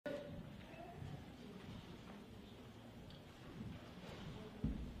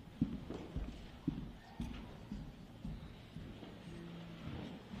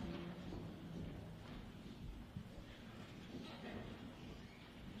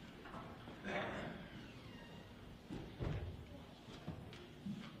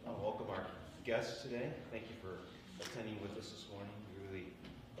guests today. Thank you for attending with us this morning. We really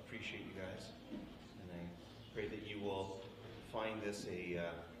appreciate you guys. And I pray that you will find this a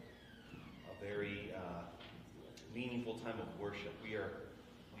very meaningful time of worship.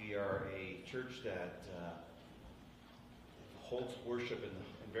 We are a church that holds worship in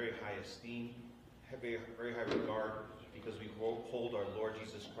very high esteem, very high regard, because we hold our Lord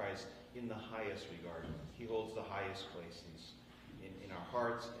Jesus Christ in the highest regard. He holds the highest place in our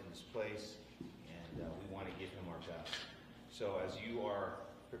hearts, in this place, and we want to give him our best. So as you are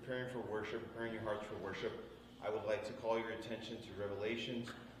preparing for worship, preparing your hearts for worship, I would like to call your attention to Revelation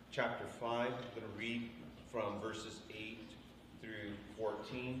chapter 5. I'm going to read from verses 8 through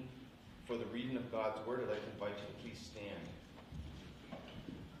 14. For the reading of God's word, I'd like to invite you to please stand.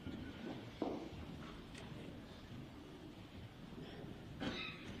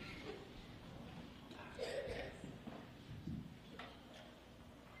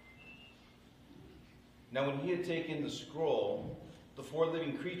 Now when he had taken the scroll, the 4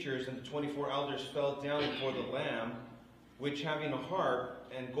 living creatures and the 24 elders fell down before the Lamb, which having a harp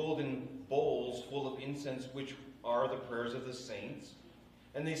and golden bowls full of incense, which are the prayers of the saints,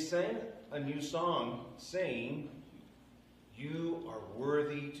 and they sang a new song, saying, "You are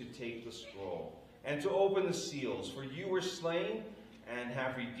worthy to take the scroll, and to open the seals, for you were slain, and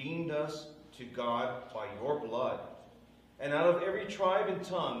have redeemed us to God by your blood, and out of every tribe and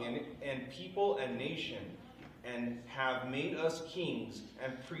tongue and people and nation, and have made us kings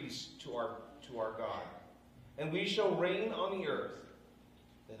and priests to our God. And we shall reign on the earth."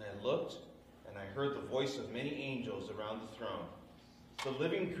 Then I looked, and I heard the voice of many angels around the throne, the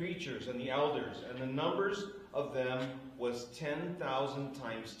living creatures and the elders, and the numbers of them was 10,000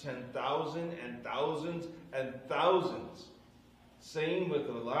 times 10,000 and thousands and thousands, saying with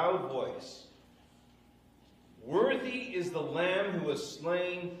a loud voice, "Worthy is the Lamb who was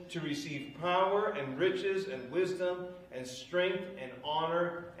slain to receive power and riches and wisdom and strength and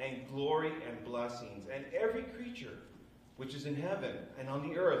honor and glory and blessings." And every creature which is in heaven and on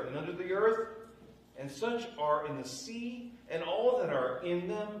the earth and under the earth, and such are in the sea, and all that are in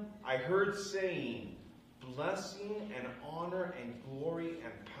them, I heard saying, "Blessing and honor and glory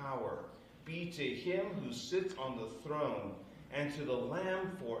and power be to him who sits on the throne and to the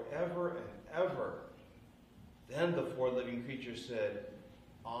Lamb forever and ever." Then the 4 living creatures said,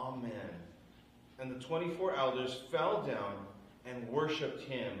 "Amen." And the 24 elders fell down and worshipped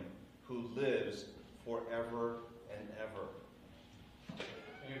him who lives forever and ever.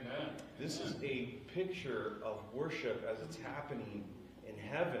 Amen. This is a picture of worship as it's happening in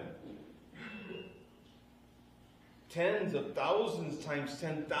heaven. Tens of thousands times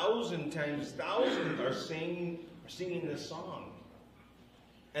 10,000 times thousands are singing this song.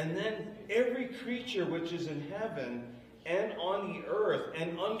 And then every creature which is in heaven and on the earth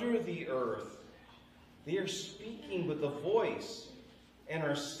and under the earth, they are speaking with a voice and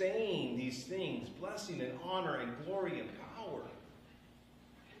are saying these things, blessing and honor and glory and power.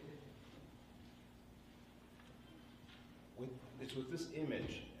 It's with this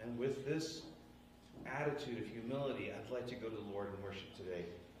image and with this attitude of humility, I'd like to go to the Lord and worship today.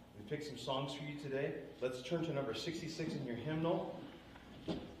 We picked some songs for you today. Let's turn to number 66 in your hymnal.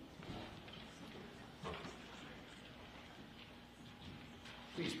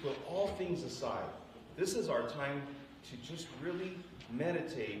 Please put all things aside. This is our time to just really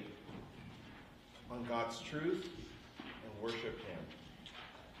meditate on God's truth and worship him.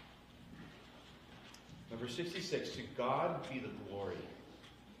 Number 66, "To God be the glory."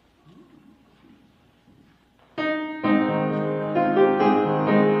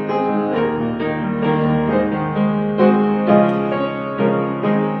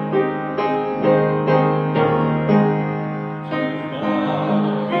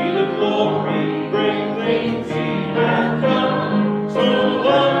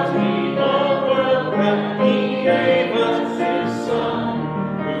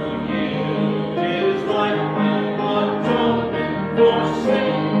 For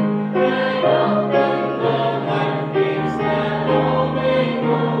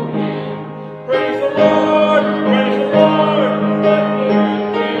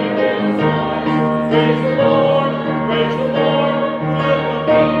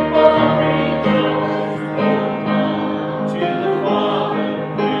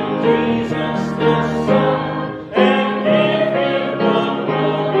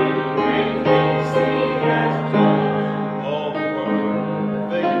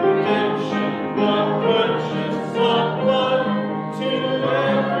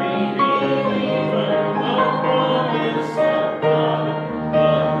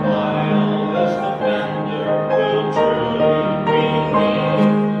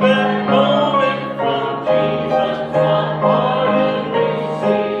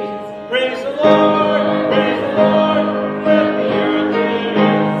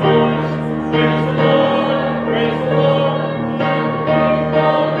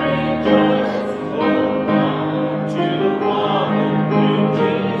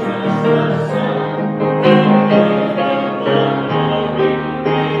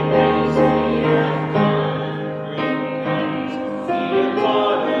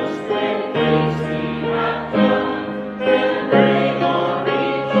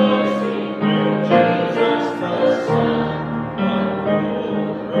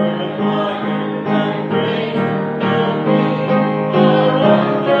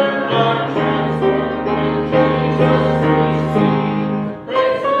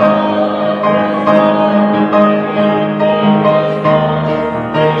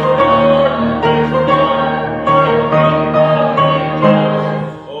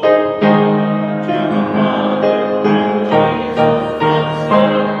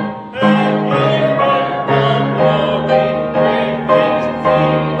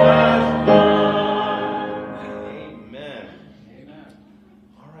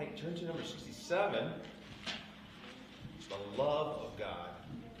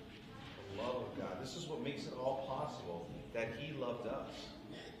possible that he loved us.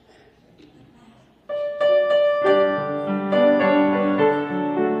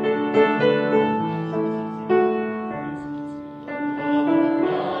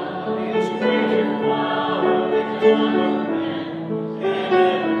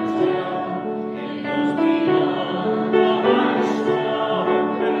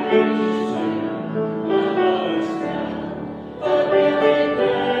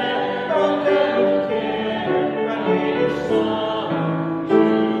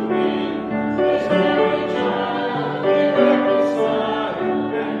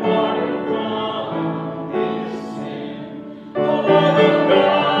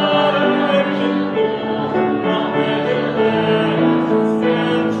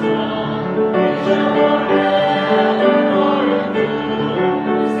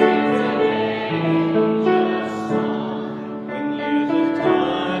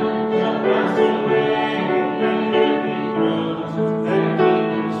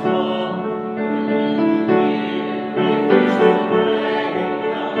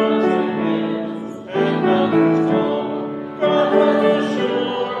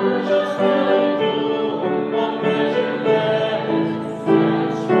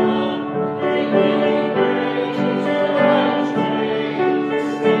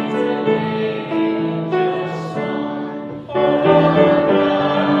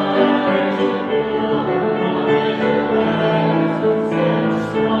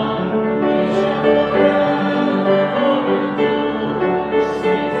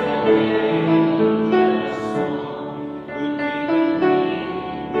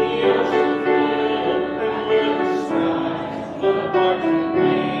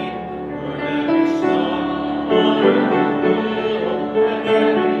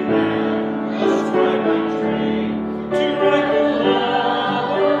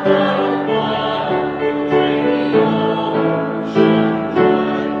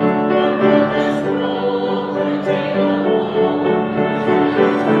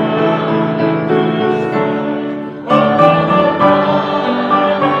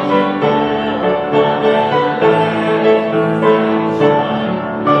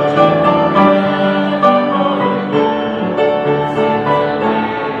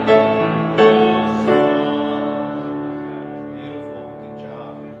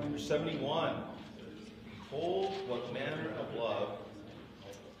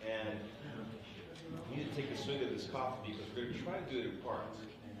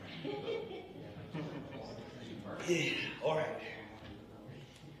 All right.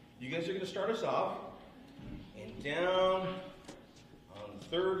 You guys are going to start us off. And down, on the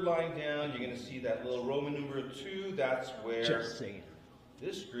third line down, you're going to see that little Roman numeral 2. That's where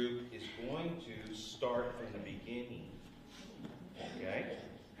this group is going to start from the beginning. Okay?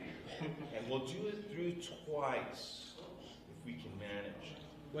 And we'll do it through twice, if we can manage.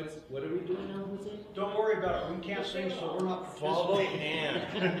 What are we doing now, Jose? Don't worry about it. We can't sing, so we're not Follow participating.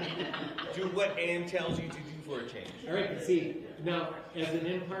 Ann. Do what Ann tells you to do for a change. All right, see, now, as an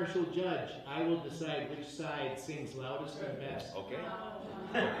impartial judge, I will decide which side sings loudest and best. Okay?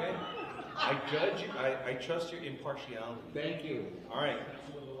 Okay? I judge you. I trust your impartiality. Thank you. All right.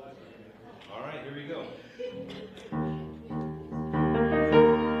 All right, here we go.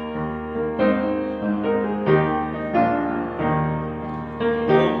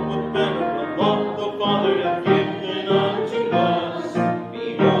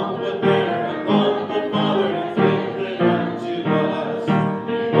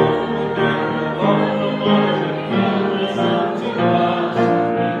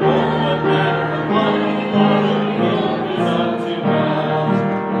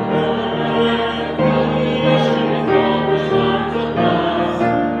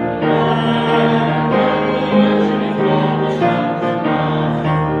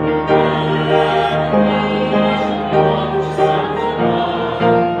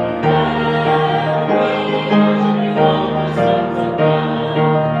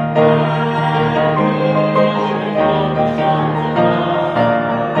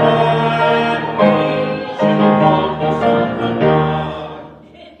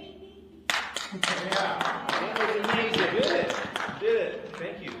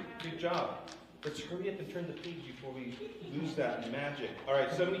 All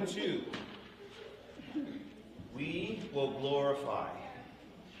right, 72. We will glorify.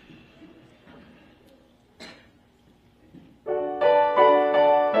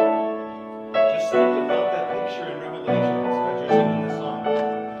 Just think about that picture in Revelation as you're singing the song.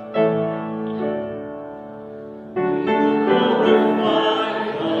 We will glorify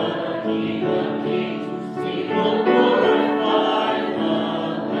the King of Kings. We will glorify the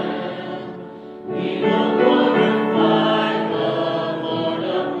Lamb. We will glorify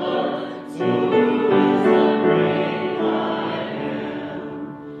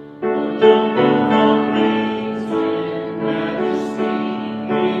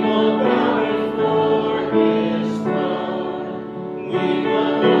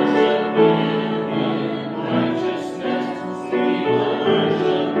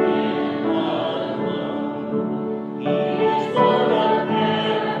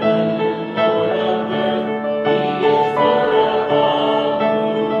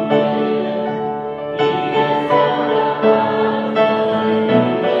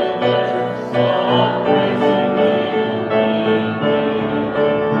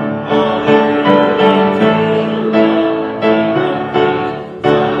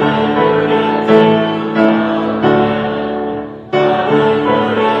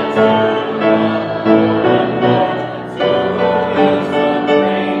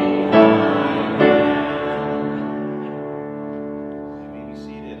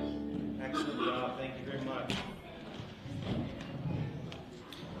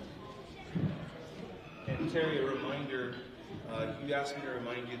Terry a reminder. You asked me to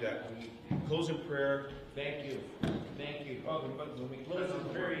remind you that when we close in prayer. Thank you. Thank you. But when we close in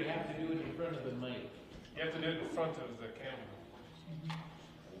prayer, you have to do it in front of the mic. You have to do it in front of the camera.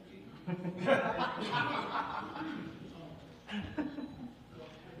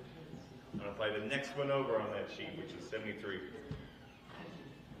 I'll apply the next one over on that sheet, which is 73.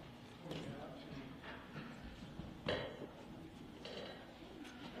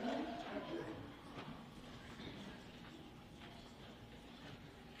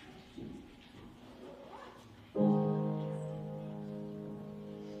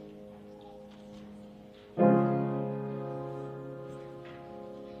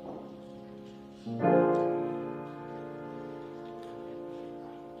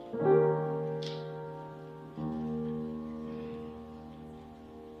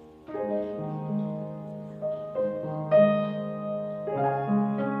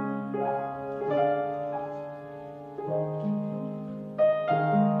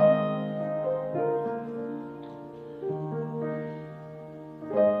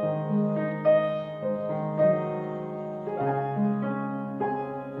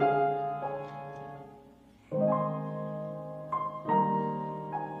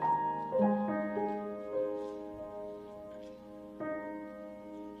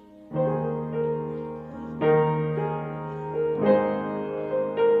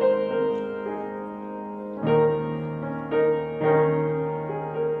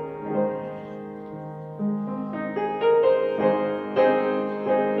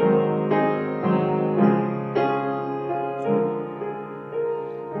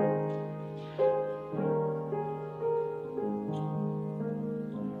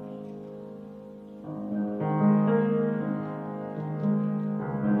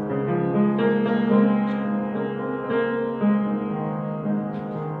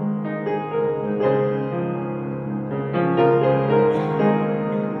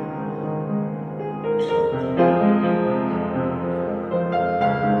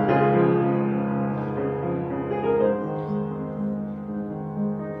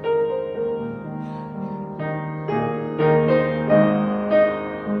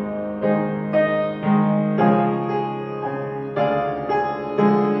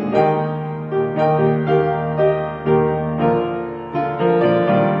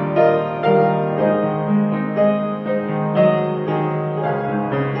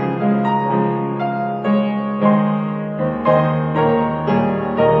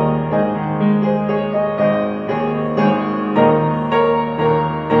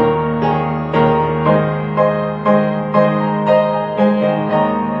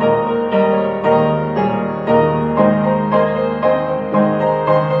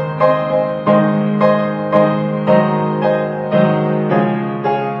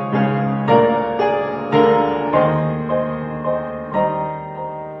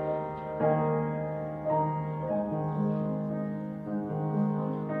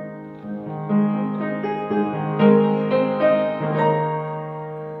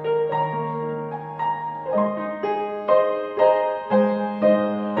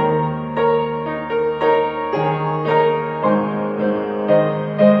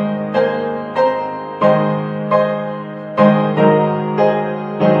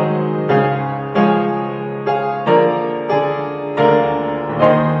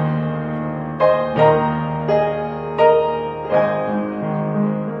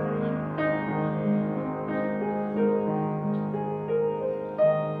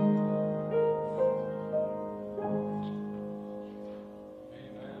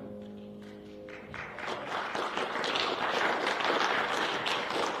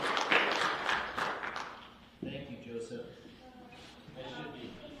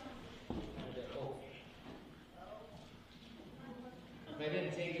 If I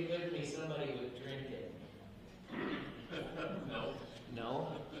didn't take it with me, somebody would drink it. No. No?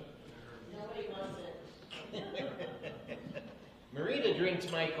 Nobody wants it. Marita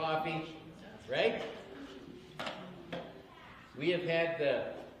drinks my coffee, right? We have had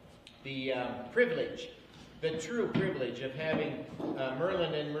the privilege, the true privilege of having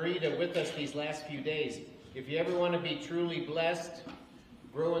Merlin and Marita with us these last few days. If you ever want to be truly blessed,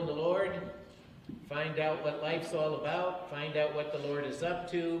 grow in the Lord, find out what life's all about, find out what the Lord is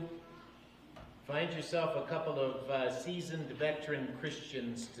up to, find yourself a couple of seasoned veteran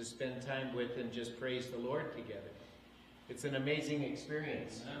Christians to spend time with and just praise the Lord together. It's an amazing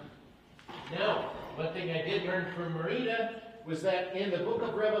experience. Now, one thing I did learn from Marita was that in the book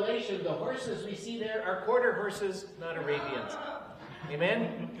of Revelation, the horses we see there are quarter horses, not Arabians.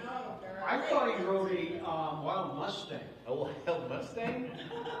 Amen? I thought he rode a wild Mustang. A wild Mustang?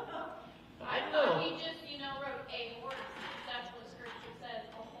 I I know. thought he just, wrote a horse. That's what scripture says,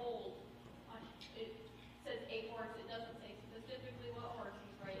 a hold. It says a horse. It doesn't say specifically what horse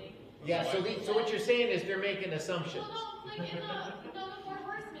he's writing. Yeah, so what you're saying is they're making assumptions. Well, no, like in the four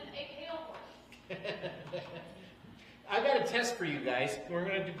horsemen, a pale horse. I got a test for you guys. We're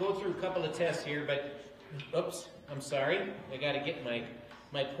going to go through a couple of tests here, but, oops, I'm sorry. I got to get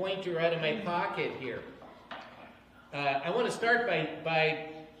my pointer out of my pocket here. I want to start by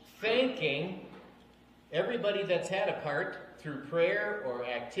thanking everybody that's had a part through prayer or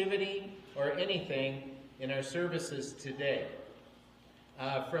activity or anything in our services today.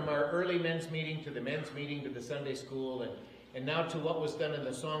 From our early men's meeting to the men's meeting to the Sunday school and now to what was done in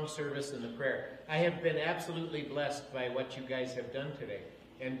the song service and the prayer. I have been absolutely blessed by what you guys have done today.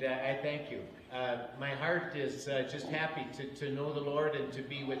 And I thank you. My heart is just happy to know the Lord and to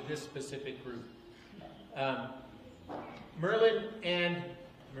be with this specific group. Merlin and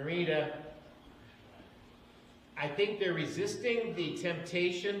Marita, I think they're resisting the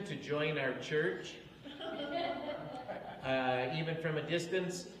temptation to join our church, even from a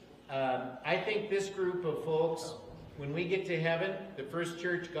distance. I think this group of folks, when we get to heaven, the first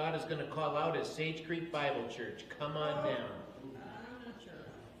church God is going to call out is Sage Creek Bible Church. Come on down.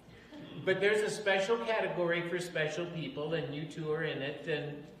 But there's a special category for special people, and you two are in it,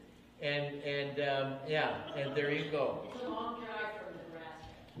 and there you go. It's a long drive from Nebraska.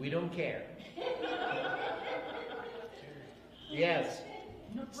 We don't care. Yes.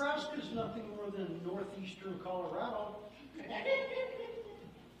 Nebraska's nothing more than northeastern Colorado.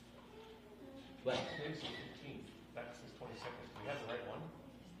 What? Today's the 15th. That's the 22nd. Do we have the right one?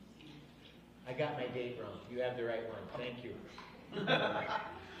 I got my date wrong. You have the right one. Thank you.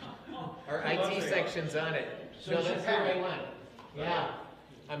 Our IT section's on it. So No, you should that's the have right it. one. Yeah.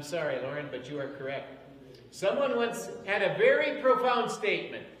 I'm sorry, Lauren, but you are correct. Someone once had a very profound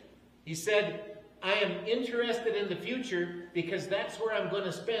statement. He said, I am interested in the future because that's where I'm going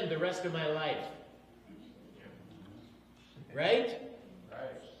to spend the rest of my life. Right?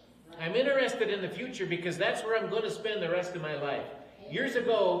 I'm interested in the future because that's where I'm going to spend the rest of my life. Years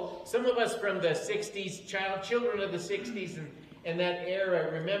ago, some of us from the 60s, children of the 60s and that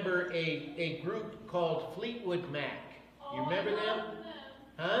era, remember a group called Fleetwood Mac. You remember them?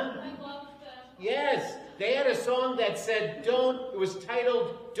 Huh? I love them. Yes. They had a song that said, it was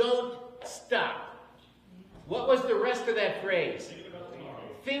titled, Don't Stop. What was the rest of that phrase?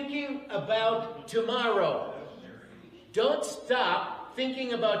 Thinking about tomorrow. Don't stop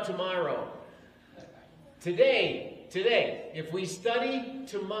thinking about tomorrow. Today, if we study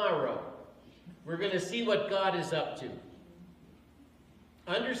tomorrow, we're going to see what God is up to.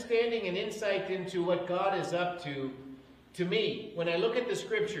 Understanding and insight into what God is up to me, when I look at the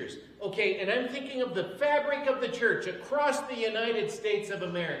scriptures, okay, and I'm thinking of the fabric of the church across the United States of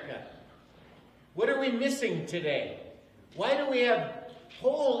America. What are we missing today? Why do we have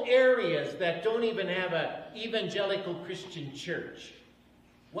whole areas that don't even have an evangelical Christian church?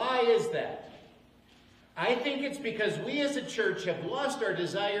 Why is that? I think it's because we as a church have lost our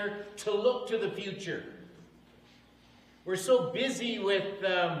desire to look to the future. We're so busy with,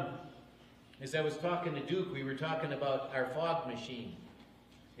 as I was talking to Duke, we were talking about our fog machine.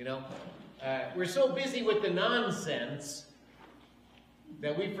 We're so busy with the nonsense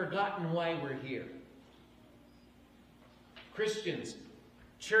that we've forgotten why we're here. Christians,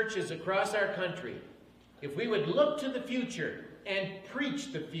 churches across our country, if we would look to the future and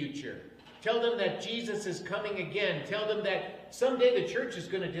preach the future, tell them that Jesus is coming again, tell them that someday the church is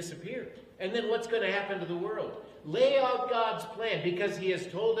going to disappear, and then what's going to happen to the world? Lay out God's plan because He has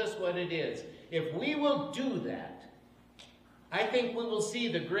told us what it is. If we will do that, I think we will see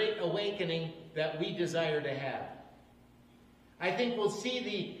the great awakening that we desire to have. I think we'll see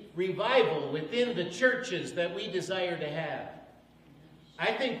the revival within the churches that we desire to have.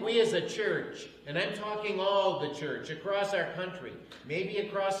 I think we as a church, and I'm talking all the church across our country, maybe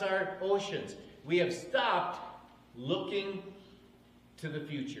across our oceans, we have stopped looking to the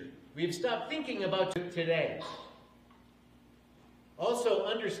future. We've stopped thinking about today. Also,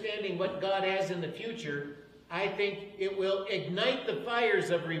 understanding what God has in the future, I think it will ignite the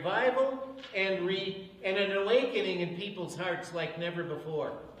fires of revival and an awakening in people's hearts like never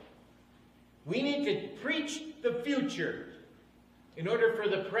before. We need to preach the future in order for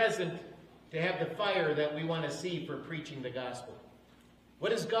the present to have the fire that we want to see for preaching the gospel.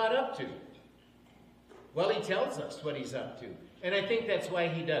 What is God up to? Well, He tells us what He's up to. And I think that's why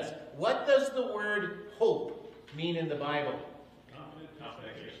He does. What does the word hope mean in the Bible?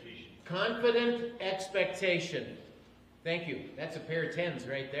 Confident expectation. Thank you. That's a pair of tens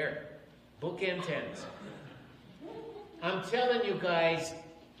right there. Bookend tens. I'm telling you guys,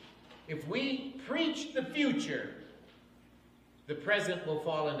 If we preach the future, the present will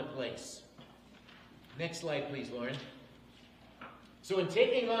fall into place. Next slide, please, Lauren. So in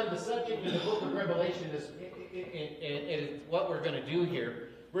taking on the subject of the book of Revelation is what we're going to do here.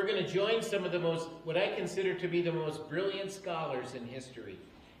 We're going to join some of the most, what I consider to be the most brilliant scholars in history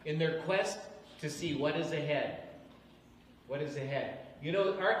in their quest to see what is ahead. What is ahead? You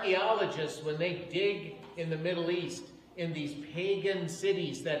know, archaeologists, when they dig in the Middle East, in these pagan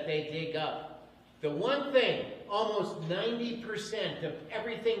cities that they dig up, the one thing, almost 90% of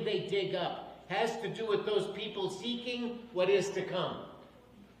everything they dig up has to do with those people seeking what is to come.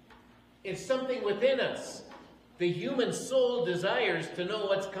 It's something within us. The human soul desires to know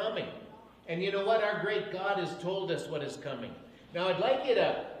what's coming. And you know what? Our great God has told us what is coming. Now I'd like you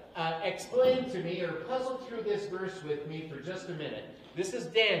to explain to me or puzzle through this verse with me for just a minute. This is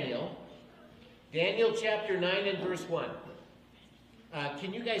Daniel. Daniel chapter 9 and verse 1.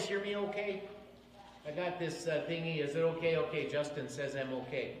 Can you guys hear me okay? I got this thingy. Is it okay? Okay, Justin says I'm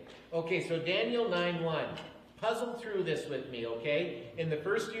okay. Okay, so Daniel 9:1. Puzzle through this with me, okay? In the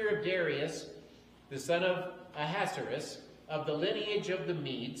first year of Darius, the son of Ahasuerus, of the lineage of the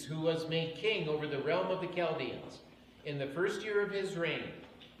Medes, who was made king over the realm of the Chaldeans, in the first year of his reign,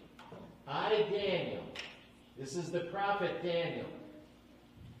 I, Daniel, this is the prophet Daniel,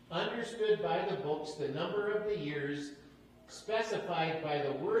 understood by the books the number of the years specified by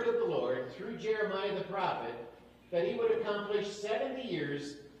the word of the Lord through Jeremiah the prophet, that he would accomplish 70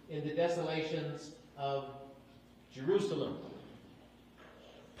 years in the desolations of Jerusalem.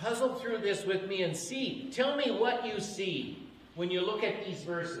 Puzzle through this with me and see. Tell me what you see when you look at these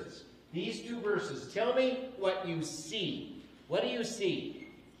verses. These two verses. Tell me what you see. What do you see?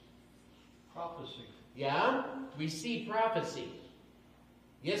 Prophecy. Yeah? We see prophecy.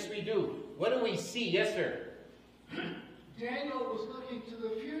 Yes, we do. What do we see? Yes, sir. Daniel was looking to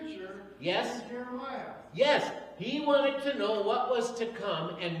the future. Yes? In Jeremiah. Yes. He wanted to know what was to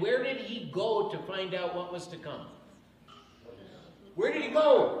come, and where did he go to find out what was to come? Where did he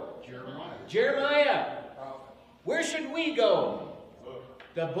go? Jeremiah. Jeremiah. Where should we go?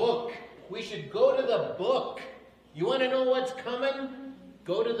 The book. We should go to the book. You want to know what's coming?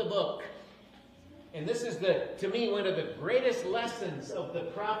 Go to the book. And this is, to me, one of the greatest lessons of the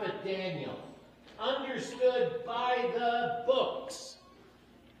prophet Daniel. Understood by the books.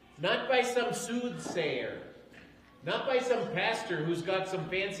 Not by some soothsayer. Not by some pastor who's got some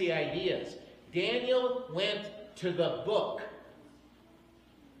fancy ideas. Daniel went to the book.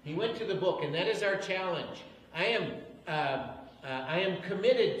 He went to the book, and that is our challenge. I am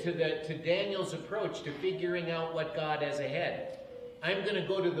committed to Daniel's approach to figuring out what God has ahead. I'm going to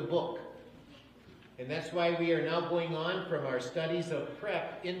go to the book. And that's why we are now going on from our studies of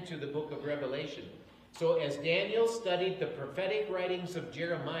prep into the book of Revelation. So as Daniel studied the prophetic writings of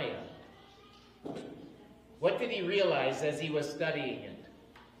Jeremiah, what did he realize as he was studying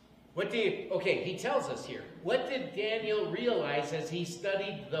it? Okay, he tells us here. What did Daniel realize as he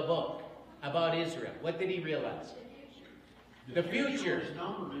studied the book about Israel? What did he realize? The future. Is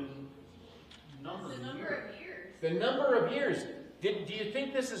numbered in The number of years. The number of years. Do you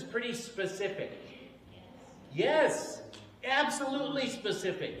think this is pretty specific? Yes, absolutely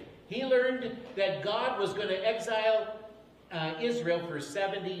specific. He learned that God was going to exile Israel for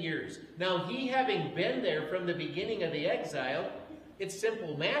 70 years. Now, he having been there from the beginning of the exile, it's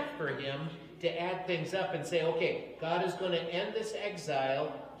simple math for him to add things up and say, okay, God is going to end this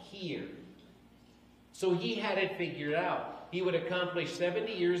exile here. So he had it figured out. He would accomplish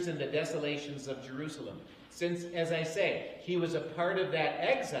 70 years in the desolations of Jerusalem. Since, as I say, he was a part of that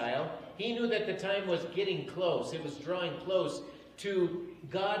exile, he knew that the time was getting close. It was drawing close to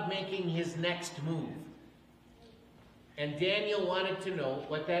God making his next move. And Daniel wanted to know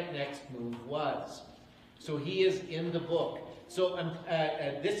what that next move was. So he is in the book. So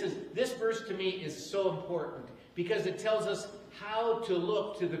this verse to me is so important because it tells us how to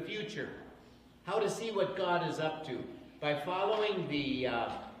look to the future, how to see what God is up to by following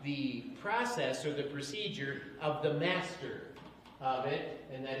the process or the procedure of the master of it,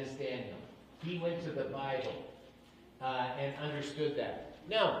 and that is Daniel. He went to the Bible and understood that.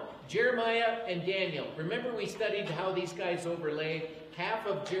 Now, Jeremiah and Daniel. Remember we studied how these guys overlay? Half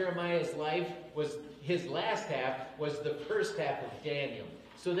of Jeremiah's life was, his last half was the first half of Daniel.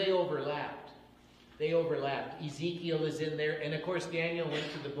 So they overlapped. They overlapped. Ezekiel is in there. And of course, Daniel went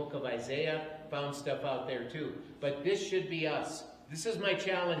to the book of Isaiah, found stuff out there too. But this should be us. This is my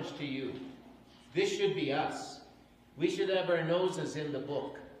challenge to you. This should be us. We should have our noses in the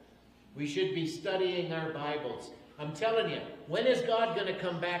book. We should be studying our Bibles. I'm telling you, when is God going to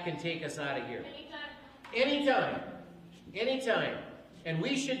come back and take us out of here? Anytime. Anytime. Anytime. And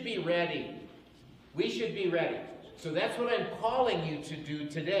we should be ready. We should be ready. So that's what I'm calling you to do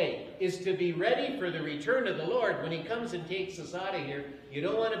today, is to be ready for the return of the Lord when he comes and takes us out of here. You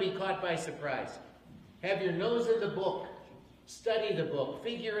don't want to be caught by surprise. Have your nose in the book. Study the book.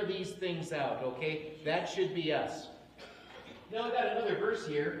 Figure these things out, okay? That should be us. Now I've got another verse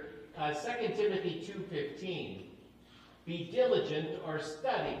here, 2 Timothy 2:15. Be diligent or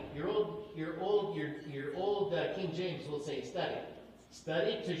study. Your old King James will say study.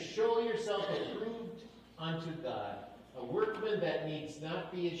 Study to show yourself approved unto God, a workman that needs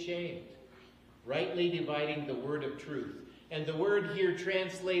not be ashamed, rightly dividing the word of truth. And the word here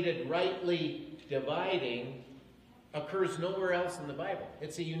translated rightly dividing occurs nowhere else in the Bible.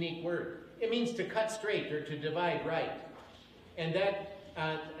 It's a unique word. It means to cut straight or to divide right. And that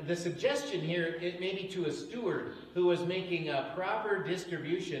the suggestion here, it may be to a steward who was making a proper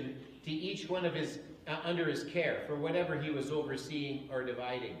distribution to each one of his under his care for whatever he was overseeing or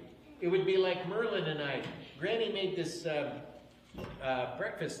dividing. It would be like Merlin and I. Granny made this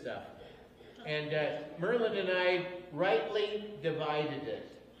breakfast stuff. And Merlin and I rightly divided it.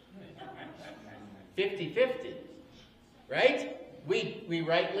 50-50. Right? We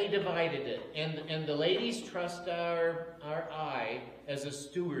rightly divided it. And the ladies trust our eye as a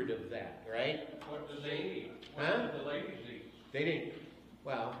steward of that, right? What did they eat? What Huh? did the ladies eat? They didn't.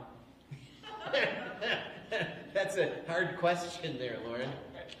 Well, that's a hard question there, Lauren.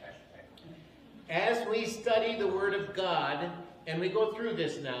 As we study the Word of God, and we go through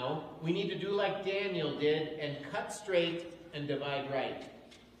this now, we need to do like Daniel did and cut straight and divide right.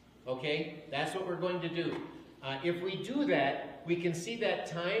 Okay? That's what we're going to do. If we do that, we can see that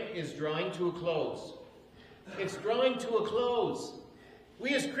time is drawing to a close. It's drawing to a close.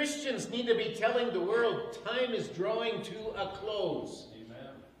 We as Christians need to be telling the world time is drawing to a close.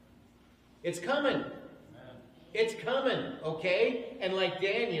 Amen. It's coming. Amen. It's coming, okay? And like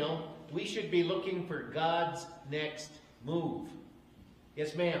Daniel, we should be looking for God's next move.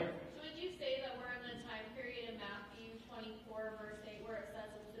 Yes, ma'am? So would you say that we're in the time period in Matthew 24, verse 8, where it says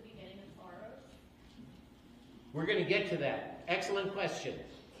it's the beginning of sorrows? We're going to get to that. Excellent question.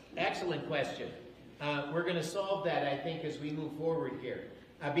 Excellent question. We're going to solve that, I think, as we move forward here.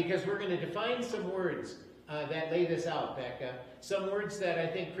 Because we're going to define some words that lay this out, Becca. Some words that I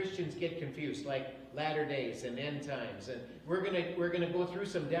think Christians get confused, like latter days and end times. And we're going to go through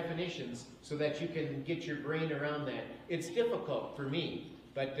some definitions so that you can get your brain around that. It's difficult for me,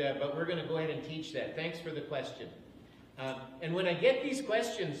 but we're going to go ahead and teach that. Thanks for the question. And when I get these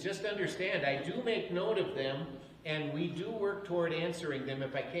questions, just understand, I do make note of them, and we do work toward answering them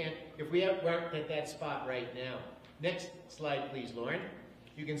if we aren't at that spot right now. Next slide, please, Lauren.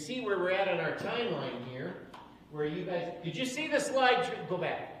 You can see where we're at on our timeline here, where you guys, did you see the slide, go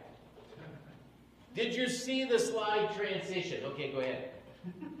back. Did you see the slide transition? Okay, go ahead.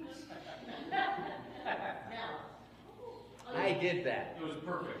 I did that. It was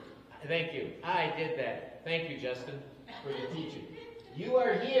perfect. Thank you. I did that. Thank you, Justin, for the teaching. You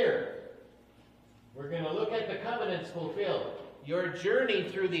are here. We're going to look at the covenants fulfilled. Your journey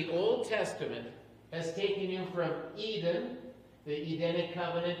through the Old Testament has taken you from Eden, the Edenic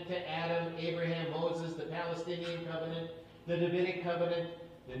covenant, to Adam, Abraham, Moses, the Palestinian covenant, the Davidic covenant,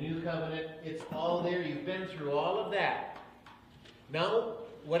 the new covenant. It's all there. You've been through all of that. Now,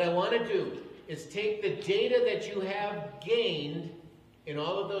 what I want to do is take the data that you have gained in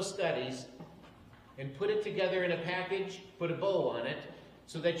all of those studies and put it together in a package, put a bow on it,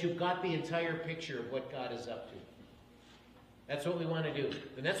 so that you've got the entire picture of what God is up to. That's what we want to do.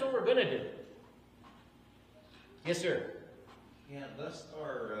 And that's what we're going to do. Yes, sir? Yeah, lest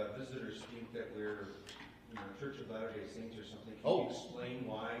our visitors think that we're Church of Latter-day Saints or something, can Oh. you explain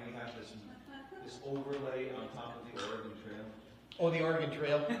why we have this overlay on top of the Oregon Trail? Oh, the Oregon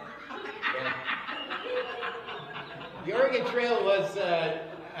Trail. Yeah. The Oregon Trail was,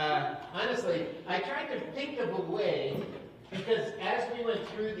 honestly, I tried to think of a way, because as we went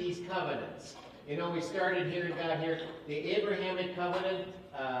through these covenants, we started here and got here, the Abrahamic covenant,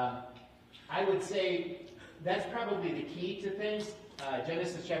 I would say that's probably the key to things.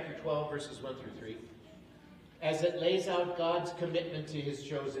 Genesis chapter 12, verses 1 through 3. As it lays out God's commitment to his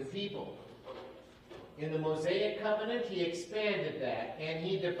chosen people. In the Mosaic covenant, he expanded that, and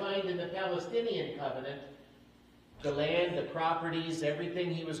he defined in the Palestinian covenant the land, the properties,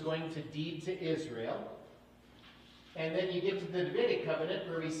 everything he was going to deed to Israel. And then you get to the Davidic covenant,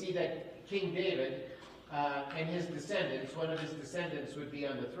 where we see that King David and his descendants, one of his descendants would be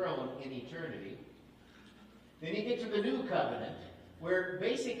on the throne in eternity. Then you get to the new covenant, where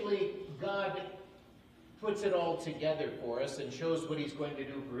basically God puts it all together for us and shows what he's going to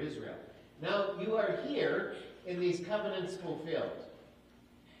do for Israel. Now, you are here in these covenants fulfilled.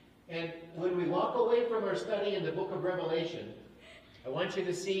 And when we walk away from our study in the book of Revelation, I want you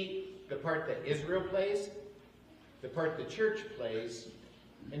to see the part that Israel plays, the part the church plays,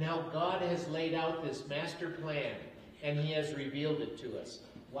 and how God has laid out this master plan, and He has revealed it to us.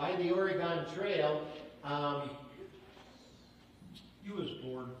 Why the Oregon Trail? You was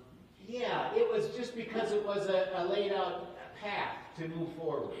born. Yeah, it was just because it was a laid out path to move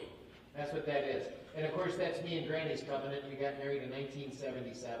forward. That's what that is. And of course, that's me and Granny's covenant. We got married in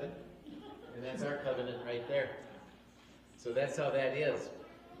 1977. And that's our covenant right there. So that's how that is.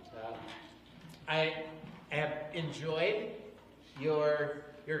 I have enjoyed your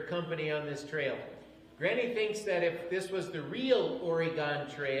company on this trail. Granny thinks that if this was the real Oregon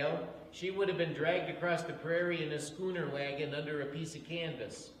Trail, she would have been dragged across the prairie in a schooner wagon under a piece of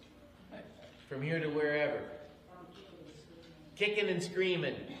canvas. From here to wherever. Kicking and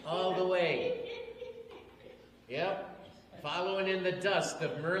screaming all the way. Yep. Following in the dust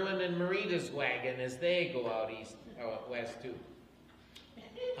of Merlin and Marita's wagon as they go out west too.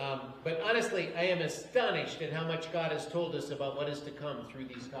 But honestly, I am astonished at how much God has told us about what is to come through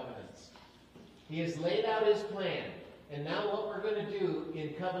these covenants. He has laid out His plan. And now what we're going to do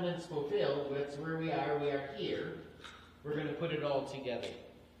in Covenants Fulfilled, that's where we are here, we're going to put it all together.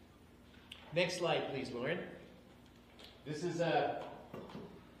 Next slide, please, Lauren. This is a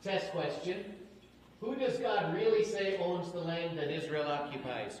test question. Who does God really say owns the land that Israel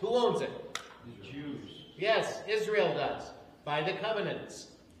occupies? Who owns it? The Jews. Yes, Israel does. By the covenants.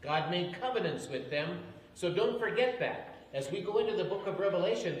 God made covenants with them. So don't forget that. As we go into the book of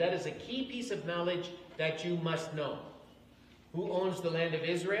Revelation, that is a key piece of knowledge that you must know. Who owns the land of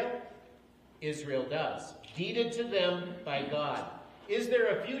Israel? Israel does. Deeded to them by God. Is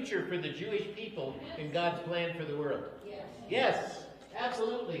there a future for the Jewish people in God's plan for the world? Yes. Yes,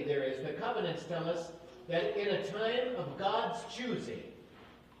 absolutely there is. The covenants tell us that in a time of God's choosing,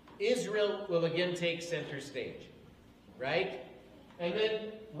 Israel will again take center stage. Right? And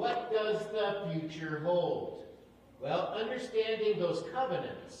then what does the future hold? Well, understanding those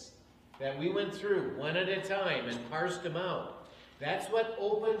covenants that we went through one at a time and parsed them out, that's what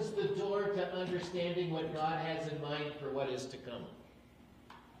opens the door to understanding what God has in mind for what is to come.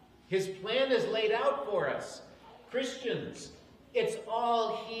 His plan is laid out for us. Christians, it's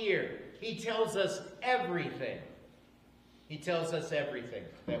all here. He tells us everything. He tells us everything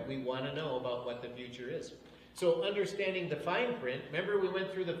that we want to know about what the future is. So understanding the fine print, remember we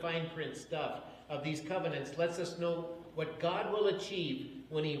went through the fine print stuff of these covenants, lets us know what God will achieve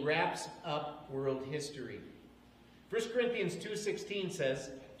when He wraps up world history. 1 Corinthians 2:16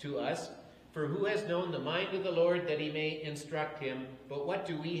 says to us, "For who has known the mind of the Lord that He may instruct Him?" But what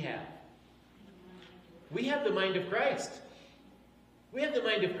do we have? We have the mind of Christ. We have the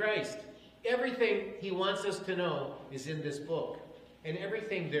mind of Christ. Everything He wants us to know is in this book. And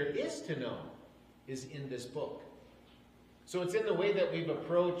everything there is to know is in this book. So it's in the way that we've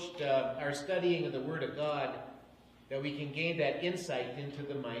approached our studying of the Word of God that we can gain that insight into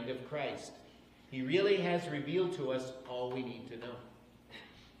the mind of Christ. He really has revealed to us all we need to know.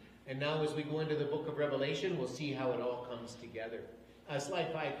 And now as we go into the book of Revelation, we'll see how it all comes together.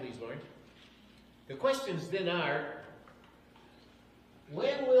 Slide 5, please, Lauren. The questions then are,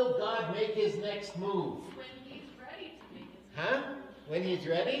 when will God make His next move? When He's ready to make His Huh? When He's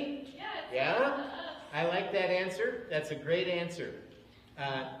ready? Yeah. it's Yeah? up to us. I like that answer. That's a great answer.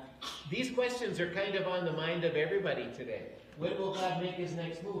 These questions are kind of on the mind of everybody today. When will God make His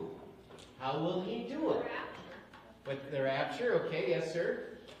next move? How will He do it? With the rapture? Okay, yes, sir.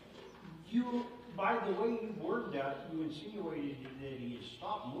 You, by the way you worded that, you insinuated that He has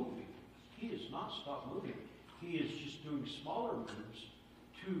stopped moving. He has not stopped moving. He is just doing smaller moves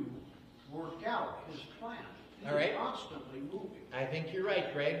to work out His plan. He All right. is constantly moving. I think you're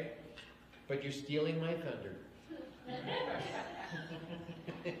right, Greg. But you're stealing my thunder.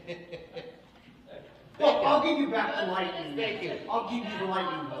 Well, I'll give you back the lightning. Thank you. I'll give you the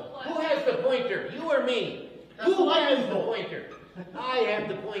lightning bolt. Who has the pointer? You or me? Who has the pointer? I have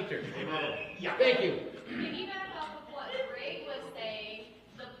the pointer. Yeah. Thank you. Piggyback off of what Greg was saying,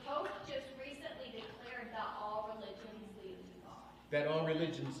 the Pope just recently declared that all religions lead to God. That all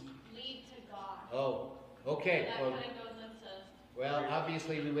religions... Lead to God. Oh, okay. That Well, kind of goes into... well,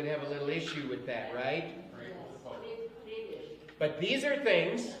 obviously we would have a little issue with that, right? But these are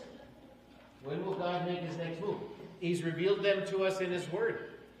things... When will God make His next move? He's revealed them to us in His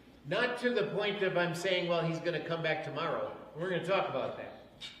Word. Not to the point of I'm saying, well, He's going to come back tomorrow. We're going to talk about that.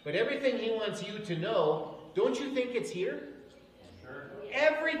 But everything He wants you to know, don't you think it's here? Sure.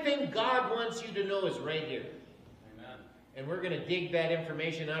 Everything God wants you to know is right here. Amen. And we're going to dig that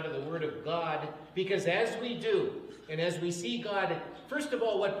information out of the Word of God, because as we do, and as we see God, first of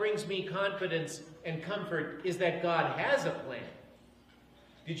all, what brings me confidence and comfort is that God has a plan.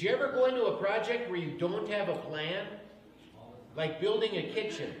 Did you ever go into a project where you don't have a plan? Like building a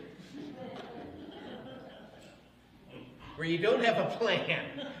kitchen. Where you don't have a plan.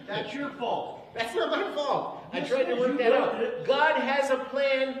 That's your fault. That's not my fault. I Yes, tried to yes, work you that built out. it. God has a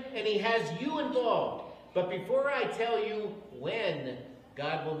plan, and He has you involved. But before I tell you when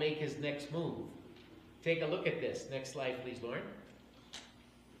God will make His next move, take a look at this. Next slide, please, Lauren.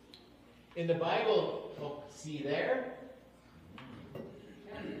 In the Bible, oh, see there?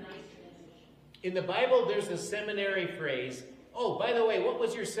 In the Bible, there's a seminary phrase. Oh, by the way, what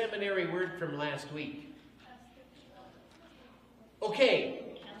was your seminary word from last week? Okay.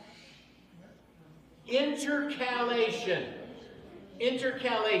 Intercalation.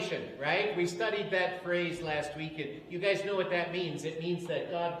 Intercalation, right? We studied that phrase last week, and you guys know what that means. It means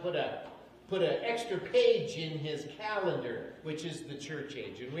that God put an extra page in His calendar, which is the church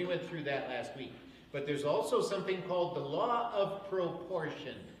age. And we went through that last week. But there's also something called the law of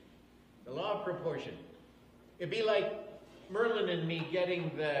proportion. The law of proportion. It'd be like Merlin and me getting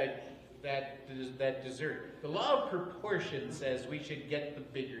that dessert. The law of proportion says we should get the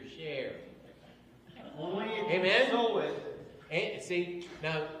bigger share. Only if Amen? you sow it. And see,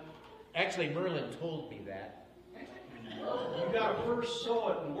 now, actually Merlin told me that. You got to first sow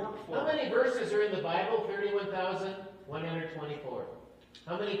it and work for How it. many verses are in the Bible? 31,124.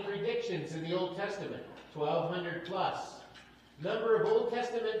 How many predictions in the Old Testament? 1,200 plus. Number of Old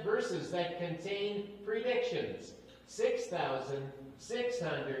Testament verses that contain predictions?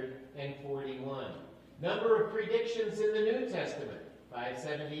 6,641. Number of predictions in the New Testament?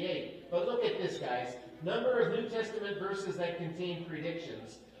 578. But look at this, guys. Number of New Testament verses that contain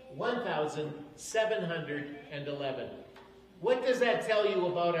predictions? 1,711. What does that tell you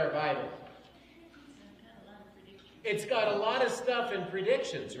about our Bible? It's got a lot of stuff in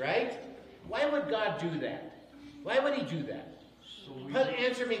predictions, right? Why would God do that? Why would He do that?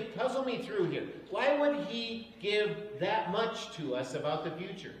 Puzzle me through here. Why would He give that much to us about the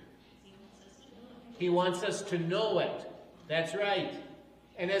future? He wants us to know it. That's right.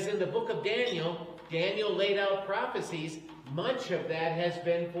 And as in the book of Daniel, Daniel laid out prophecies. Much of that has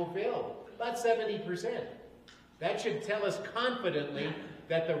been fulfilled. About 70%. That should tell us confidently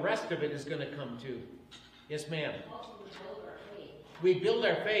that the rest of it is going to come too. Yes, ma'am. We build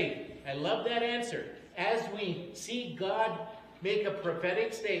our faith. I love that answer. As we see God make a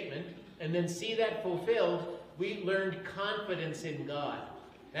prophetic statement and then see that fulfilled, we learned confidence in God.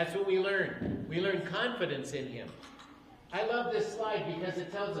 That's what we learned. We learned confidence in Him. I love this slide because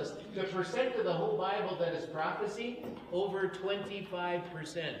it tells us the percent of the whole Bible that is prophecy, over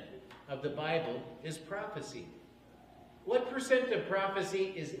 25% of the Bible is prophecy. What percent of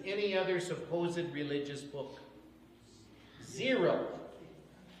prophecy is any other supposed religious book? 0.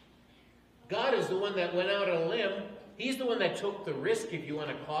 God is the one that went out on a limb. He's the one that took the risk, if you want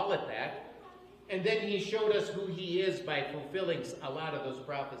to call it that. And then He showed us who He is by fulfilling a lot of those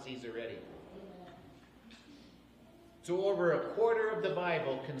prophecies already. So over a quarter of the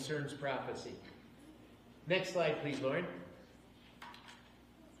Bible concerns prophecy. Next slide, please, Lauren.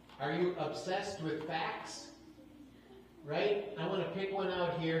 Are you obsessed with facts? Right? I want to pick one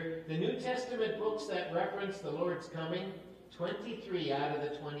out here. The New Testament books that reference the Lord's coming, 23 out of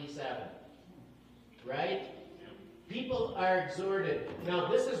the 27. Right? People are exhorted. Now,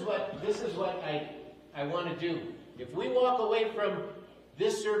 this is what I want to do. If we walk away from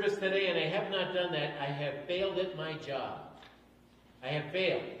this service today, and I have not done that, I have failed at my job. I have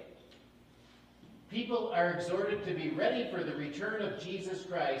failed. People are exhorted to be ready for the return of Jesus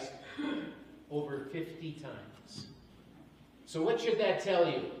Christ over 50 times. So what should that tell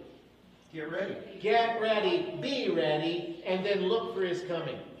you? Get ready. Get ready, be ready, and then look for His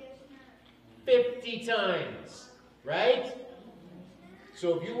coming. 50 times, right?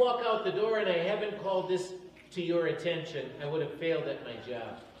 So if you walk out the door and I haven't called this to your attention, I would have failed at my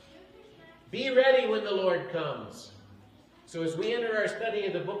job. Be ready when the Lord comes. So as we enter our study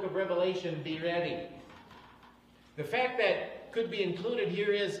of the book of Revelation, be ready. The fact that could be included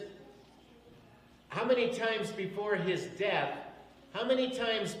here is how many times before His death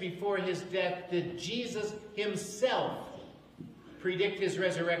did Jesus Himself predict His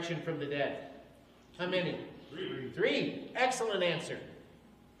resurrection from the dead? How many? 3. Excellent answer.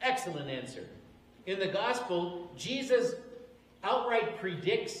 Excellent answer. In the gospel, Jesus outright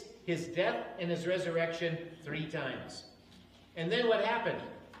predicts His death and His resurrection 3 times. And then what happened?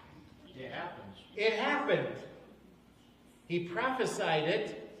 It happens. It happened. He prophesied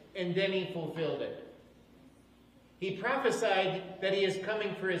it, and then He fulfilled it. He prophesied that he is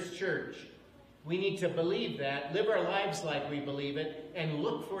coming for his church. We need to believe that, live our lives like we believe it, and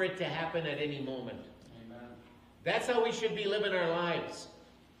look for it to happen at any moment. Amen. That's how we should be living our lives.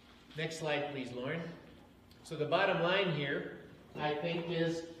 Next slide, please, Lauren. So the bottom line here, I think,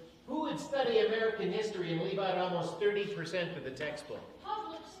 is who would study American history and leave out almost 30% of the textbook?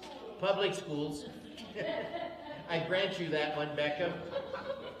 Public school. Public schools. I grant you that one, Becca.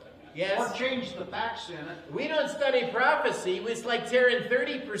 Or Yes. change the facts in it. We don't study prophecy. It's like tearing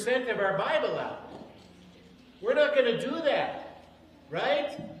 30% of our Bible out. We're not going to do that.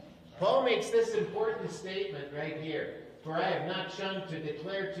 Right? Paul makes this important statement right here. For I have not shunned to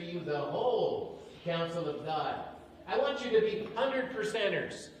declare to you the whole counsel of God. I want you to be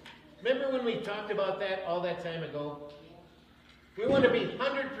 100%ers. Remember when we talked about that all that time ago? We want to be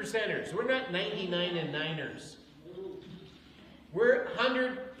 100%ers. We're not 99 and 9ers. We're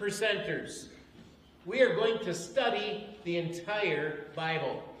 100%ers. We are going to study the entire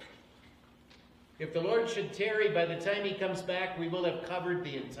Bible. If the Lord should tarry, by the time he comes back, we will have covered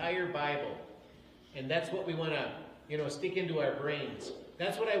the entire Bible. And that's what we want to, stick into our brains.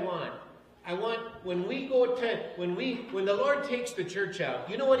 That's what I want. I want, when the Lord takes the church out,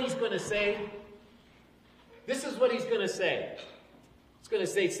 you know what he's going to say? This is what he's going to say. He's going to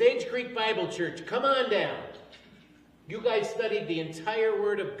say, Sage Creek Bible Church, come on down. You guys studied the entire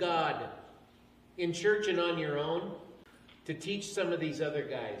Word of God in church and on your own to teach some of these other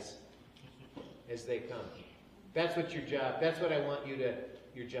guys as they come. That's what your job, that's what I want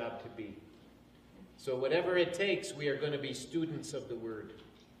your job to be. So whatever it takes, we are going to be students of the Word.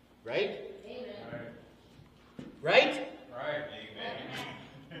 Right? Amen. Right? Right.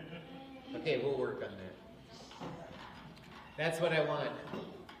 Amen. Okay, we'll work on that. That's what I want.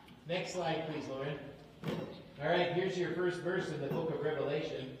 Next slide, please, Lauren. All right, here's your first verse in the book of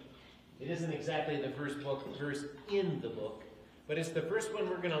Revelation. It isn't exactly the first verse in the book, but it's the first one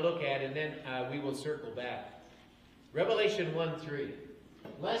we're going to look at, and then we will circle back. Revelation 1:3.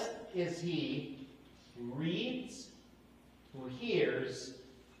 Blessed is he who reads, who hears,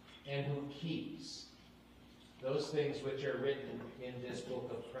 and who keeps those things which are written in this book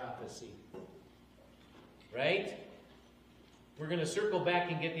of prophecy. Right? We're going to circle back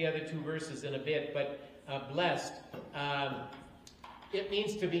and get the other two verses in a bit, but blessed, it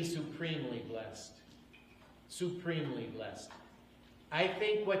means to be supremely blessed. Supremely blessed. I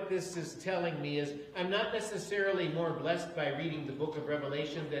think what this is telling me is I'm not necessarily more blessed by reading the book of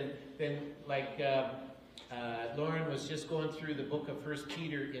Revelation than like Lauren was just going through the book of 1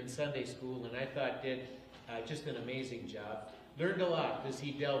 Peter in Sunday school, and I thought did just an amazing job. Learned a lot as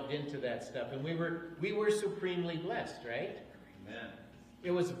he delved into that stuff, and we were supremely blessed, right? Amen.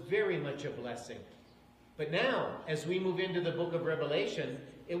 It was very much a blessing. But now, as we move into the book of Revelation,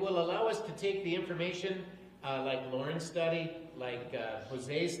 it will allow us to take the information like Lauren's study, like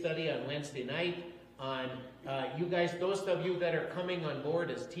Jose's study on Wednesday night, on you guys, those of you that are coming on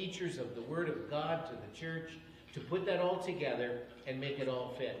board as teachers of the Word of God to the church, to put that all together and make it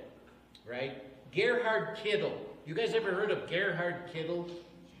all fit, right? Gerhard Kittel. You guys ever heard of Gerhard Kittel?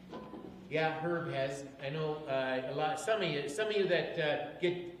 Yeah, Herb has. I know a lot. Some of you that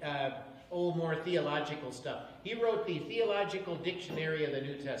get more theological stuff. He wrote the Theological Dictionary of the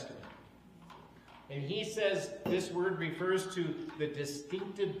New Testament. And he says this word refers to the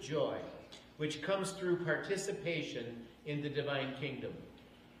distinctive joy which comes through participation in the divine kingdom.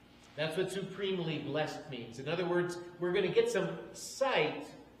 That's what supremely blessed means. In other words, we're going to get some sight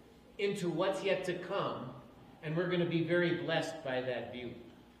into what's yet to come, and we're going to be very blessed by that view.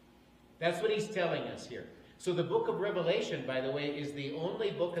 That's what he's telling us here. So the book of Revelation, by the way, is the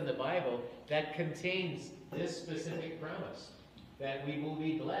only book in the Bible that contains this specific promise, that we will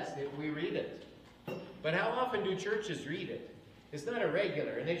be blessed if we read it. But how often do churches read it? It's not a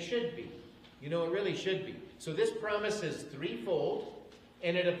regular, and it should be. It really should be. So this promise is threefold,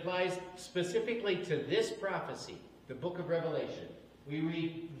 and it applies specifically to this prophecy, the book of Revelation. We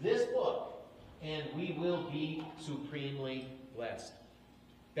read this book, and we will be supremely blessed.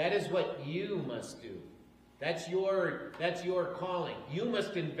 That is what you must do. That's your calling. You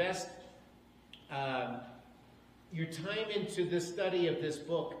must invest your time into the study of this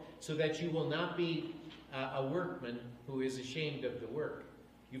book so that you will not be a workman who is ashamed of the work.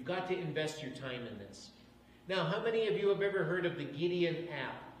 You've got to invest your time in this. Now, how many of you have ever heard of the Gideon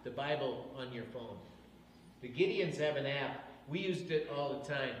app, the Bible on your phone? The Gideons have an app. We used it all the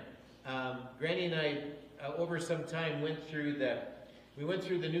time. Granny and I, over some time, went through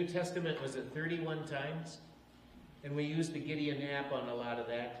the New Testament, was it 31 times? And we used the Gideon app on a lot of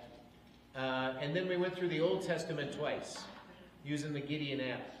that. And then we went through the Old Testament twice, using the Gideon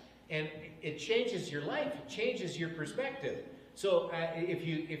app. And it changes your life. It changes your perspective. So if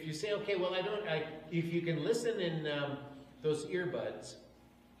you say, okay, well, if you can listen in those earbuds,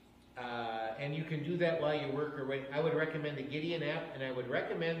 and you can do that while you work or wait, I would recommend the Gideon app, and I would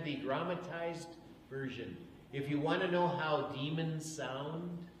recommend the dramatized version. If you want to know how demons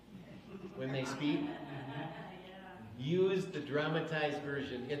sound when they speak, use the dramatized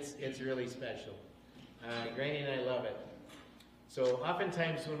version. It's really special. Granny and I love it. So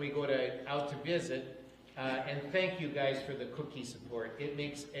oftentimes when we go out to visit, and thank you guys for the cookie support. It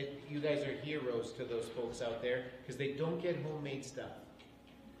makes it, you guys are heroes to those folks out there because they don't get homemade stuff,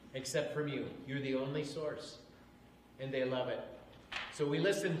 except from you. You're the only source, and they love it. So we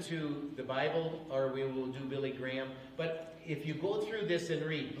listen to the Bible, or we will do Billy Graham. But if you go through this and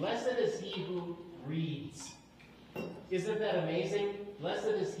read, blessed is he who reads. Isn't that amazing? Blessed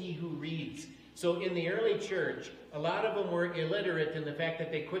is he who reads. So in the early church, a lot of them were illiterate in the fact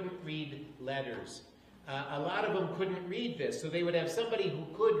that they couldn't read letters. A lot of them couldn't read this, so they would have somebody who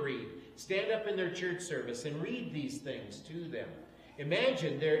could read stand up in their church service and read these things to them.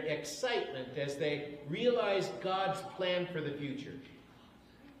 Imagine their excitement as they realized God's plan for the future.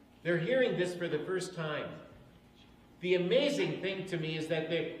 They're hearing this for the first time. The amazing thing to me is that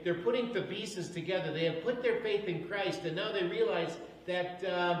they're putting the pieces together. They have put their faith in Christ, and now they realize that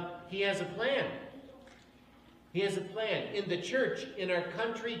he has a plan. He has a plan. In the church, in our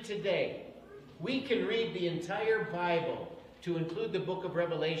country today, we can read the entire Bible to include the book of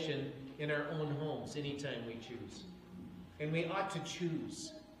Revelation in our own homes anytime we choose. And we ought to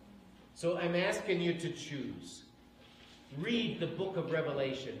choose. So I'm asking you to choose. Read the book of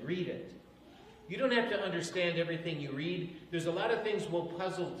Revelation. Read it. You don't have to understand everything you read. There's a lot of things we'll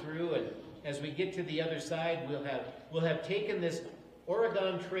puzzle through, and as we get to the other side, we'll have taken this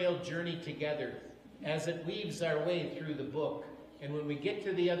Oregon Trail journey together as it weaves our way through the book. And when we get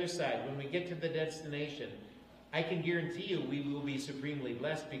to the other side, when we get to the destination, I can guarantee you we will be supremely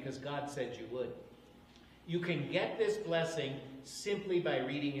blessed because God said you would. You can get this blessing simply by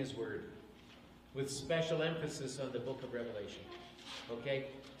reading his word, with special emphasis on the book of Revelation. Okay?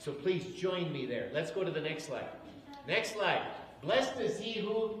 So please join me there. Let's go to the next slide. Next slide. Blessed is he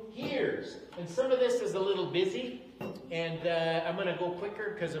who hears. And some of this is a little busy, and I'm going to go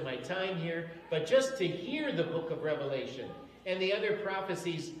quicker because of my time here. But just to hear the book of Revelation and the other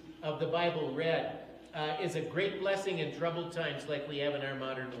prophecies of the Bible read is a great blessing in troubled times like we have in our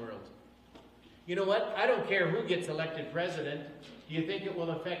modern world. You know what? I don't care who gets elected president. Do you think it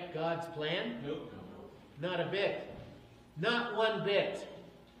will affect God's plan? Nope. Not a bit. Not one bit.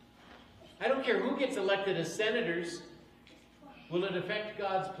 I don't care who gets elected as senators. Will it affect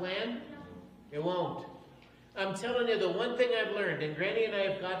God's plan? It won't. I'm telling you, the one thing I've learned, and Granny and I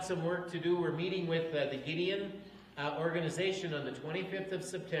have got some work to do. We're meeting with the Gideon organization on the 25th of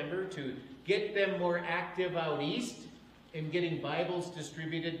September to get them more active out east in getting Bibles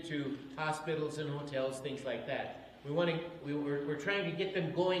distributed to hospitals and hotels, things like that. We're trying to get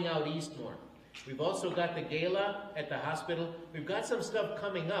them going out east more. We've also got the gala at the hospital. We've got some stuff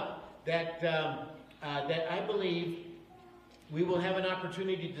coming up that I believe we will have an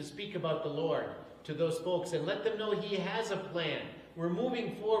opportunity to speak about the Lord to those folks and let them know he has a plan. We're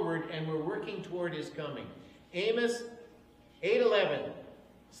moving forward and we're working toward his coming. Amos 8:11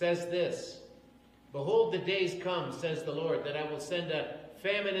 says this, behold, the days come, says the Lord, that I will send a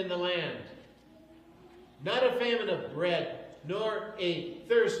famine in the land. Not a famine of bread, nor a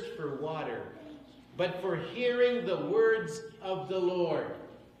thirst for water, but for hearing the words of the Lord.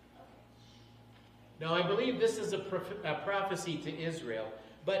 Now, I believe this is a prophecy to Israel,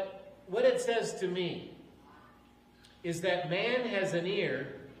 but what it says to me is that man has an ear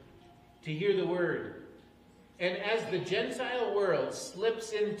to hear the word. And as the Gentile world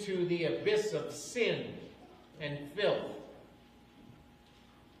slips into the abyss of sin and filth,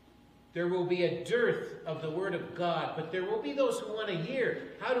 there will be a dearth of the word of God, but there will be those who want to hear.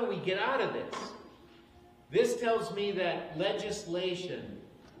 How do we get out of this? This tells me that legislation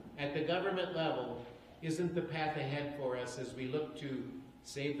at the government level isn't the path ahead for us as we look to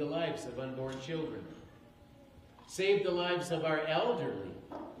save the lives of unborn children, save the lives of our elderly,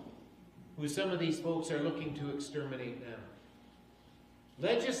 who some of these folks are looking to exterminate now.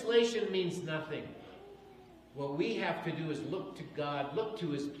 Legislation means nothing. What we have to do is look to God, look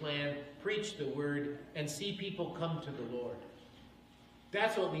to his plan, preach the word, and see people come to the Lord.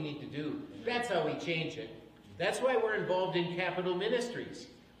 That's what we need to do. That's how we change it. That's why we're involved in Capital Ministries.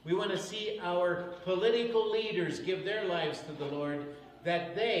 We want to see our political leaders give their lives to the Lord,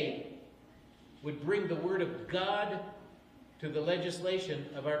 that they would bring the word of God to the legislation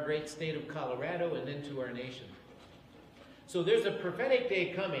of our great state of Colorado and then to our nation. So there's a prophetic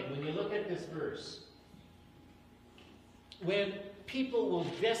day coming when you look at this verse, when people will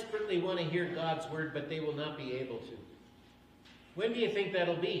desperately want to hear God's word, but they will not be able to. When do you think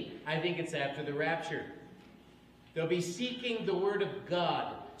that'll be? I think it's after the rapture. They'll be seeking the word of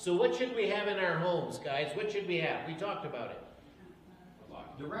God. So what should we have in our homes, guys? What should we have? We talked about it.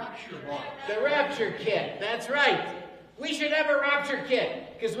 The rapture watch. The rapture kit. That's right. We should have a rapture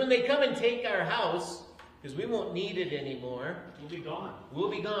kit. Because when they come and take our house, because we won't need it anymore. We'll be gone.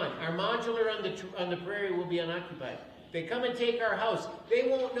 We'll be gone. Our modular on the prairie will be unoccupied. They come and take our house. They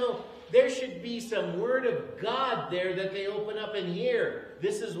won't know. There should be some word of God there that they open up and hear.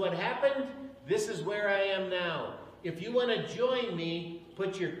 This is what happened. This is where I am now. If you want to join me,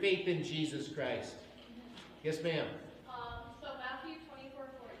 put your faith in Jesus Christ. Yes, ma'am. So Matthew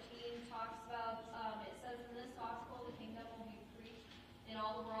 24:14 talks about, it says, in this gospel the kingdom will be preached in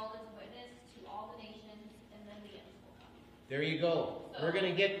all the world as a witness to all the nations, and then the end will come. There you go. We're going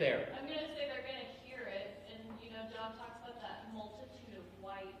to get there. I'm going to say they're going to hear it, and John talks about that multitude of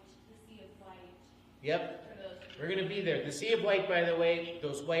white, the sea of white. Yep. For those We're going to be there. The sea of white, by the way,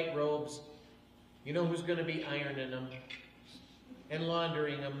 those white robes, you know who's going to be ironing them and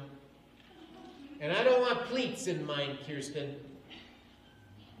laundering them. And I don't want pleats in mine, Kirsten.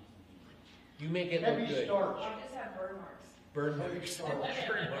 You make it look Heavy good. starch. I just have burn marks. Burn marks.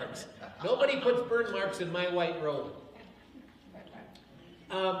 Burn marks. Nobody puts burn marks in my white robe.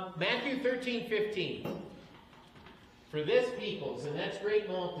 Matthew 13:15. For this people's, and that's great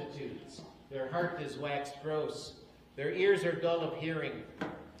multitudes, their heart is waxed gross. Their ears are dull of hearing.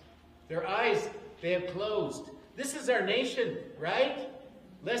 Their eyes they have closed. This is our nation, right?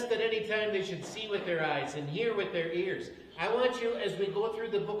 Lest at any time they should see with their eyes and hear with their ears. I want you, as we go through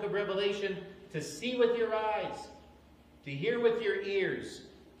the book of Revelation, to see with your eyes, to hear with your ears,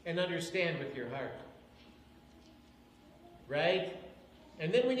 and understand with your heart. Right?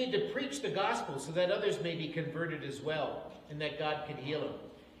 And then we need to preach the gospel so that others may be converted as well, and that God can heal them.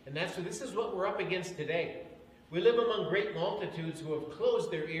 And this is what we're up against today. We live among great multitudes who have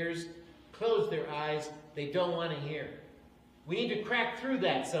closed their ears, closed their eyes. They don't want to hear. We need to crack through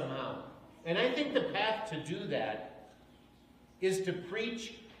that somehow. And I think the path to do that is to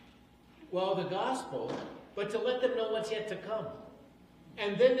preach, the gospel, but to let them know what's yet to come.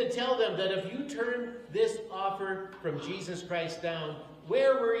 And then to tell them that if you turn this offer from Jesus Christ down,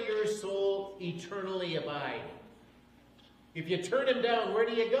 where will your soul eternally abide? If you turn him down, where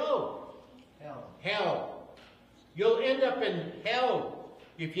do you go? Hell. Hell. You'll end up in hell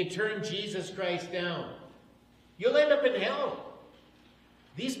if you turn Jesus Christ down. You'll end up in hell.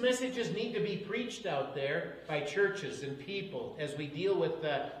 These messages need to be preached out there by churches and people as we deal with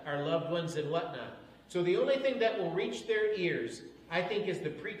our loved ones and whatnot. So the only thing that will reach their ears, I think, is the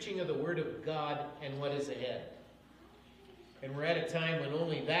preaching of the Word of God and what is ahead. And we're at a time when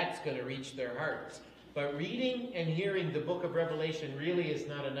only that's going to reach their hearts. But reading and hearing the book of Revelation really is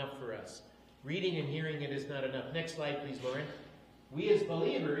not enough for us. Reading and hearing it is not enough. Next slide, please, Lauren. We as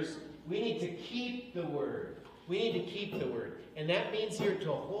believers, we need to keep the Word. We need to keep the Word. And that means here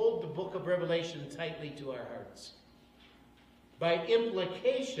to hold the book of Revelation tightly to our hearts. By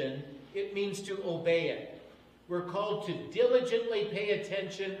implication, it means to obey it. We're called to diligently pay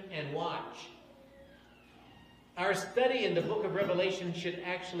attention and watch. Our study in the book of Revelation should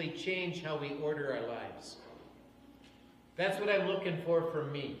actually change how we order our lives. That's what I'm looking for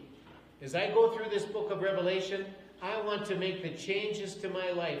from me. As I go through this book of Revelation, I want to make the changes to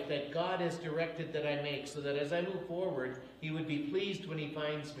my life that God has directed that I make, so that as I move forward, he would be pleased when he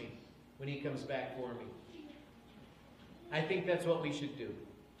finds me, when he comes back for me. I think that's what we should do.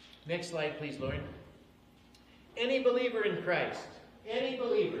 Next slide, please, Lauren. Any believer in Christ, any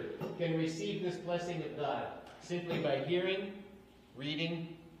believer can receive this blessing of God simply by hearing,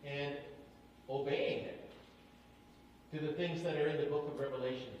 reading, and obeying it to the things that are in the book of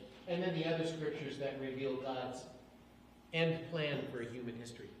Revelation. And then the other scriptures that reveal God's end plan for human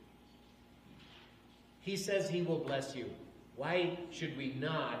history. He says he will bless you. Why should we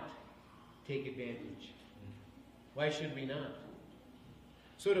not take advantage? Why should we not?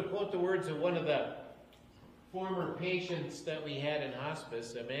 So to quote the words of one of the former patients that we had in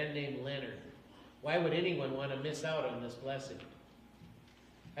hospice, a man named Leonard, why would anyone want to miss out on this blessing?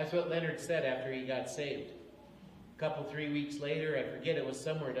 That's what Leonard said after he got saved. A couple, 3 weeks later, I forget, it was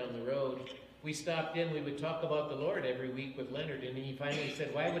somewhere down the road, we stopped in, we would talk about the Lord every week with Leonard, and he finally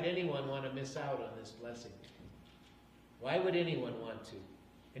said, why would anyone want to miss out on this blessing? Why would anyone want to?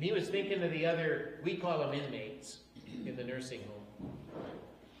 And he was thinking of the other, we call them inmates in the nursing home.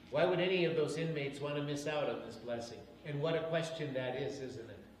 Why would any of those inmates want to miss out on this blessing? And what a question that is, isn't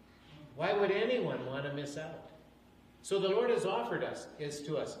it? Why would anyone want to miss out? So the Lord has offered us,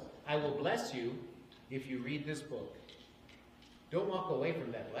 I will bless you if you read this book. Don't walk away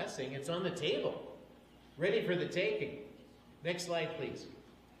from that blessing. It's on the table, ready for the taking. Next slide, please.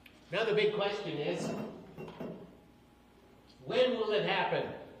 Now the big question is, when will it happen?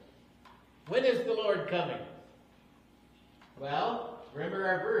 When is the Lord coming? Well, remember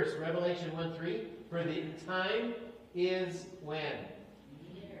our verse, Revelation 1:3, for the time is when?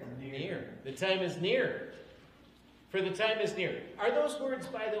 Near. The time is near. For the time is near. Are those words,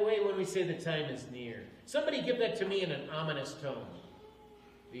 by the way, when we say the time is near? Somebody give that to me in an ominous tone.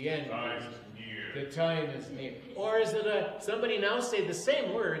 The end. The time is near. The time is near. Or is it somebody now say the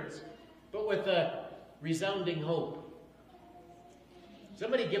same words, but with a resounding hope?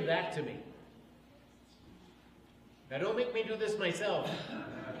 Somebody give that to me. Now don't make me do this myself.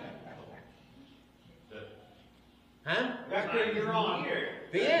 Huh? Back there, you're on.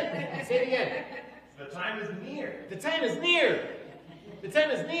 The end. Say it again. The time is near. The time is near. The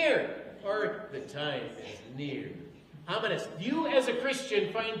time is near. Or the time is near. Ominous. Do you as a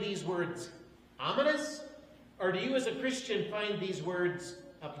Christian find these words ominous? Or do you as a Christian find these words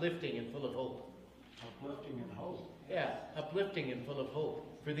uplifting and full of hope? Uplifting and hope. Yeah, uplifting and full of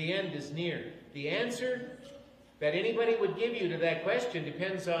hope. For the end is near. The answer that anybody would give you to that question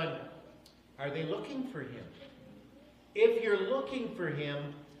depends on, are they looking for him? If you're looking for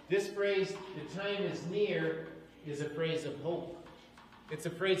him, this phrase, the time is near, is a phrase of hope. It's a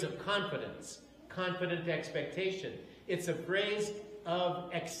phrase of confidence, confident expectation. It's a phrase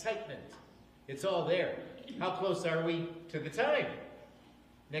of excitement. It's all there. How close are we to the time?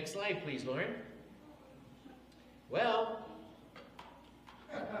 Next slide, please, Lauren. Well,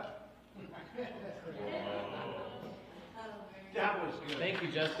 That was good. thank you,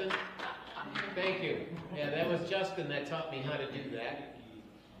 Justin. Thank you. Yeah, that was Justin that taught me how to do that.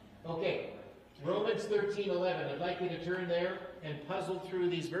 Okay, Romans 13:11. I'd like you to turn there and puzzle through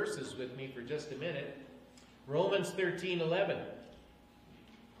these verses with me for just a minute. Romans 13:11.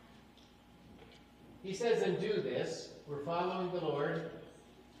 He says, and do this, we're following the Lord,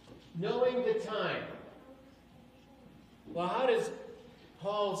 knowing the time. Well, how does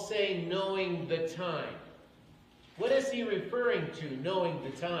Paul say knowing the time? What is he referring to, knowing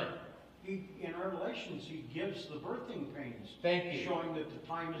the time? In Revelations, he gives the birthing pains. Thank you. Showing that the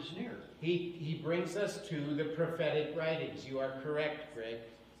time is near. He brings us to the prophetic writings. You are correct, Greg.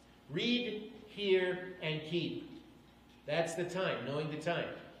 Read, hear, and keep. That's the time, knowing the time.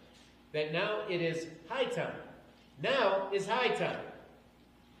 That now it is high time. Now is high time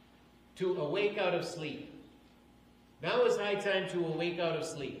to awake out of sleep. Now is high time to awake out of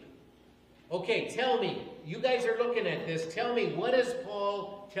sleep. Okay, tell me, you guys are looking at this, tell me, what is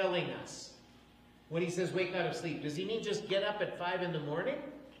Paul telling us when he says wake out of sleep? Does he mean just get up at 5 in the morning?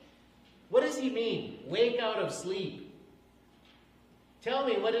 What does he mean? Wake out of sleep. Tell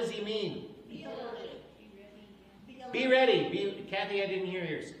me, what does he mean? Be alert. Be ready. Kathy, I didn't hear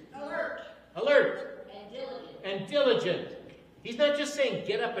yours. Alert. Alert. And diligent. And diligent. He's not just saying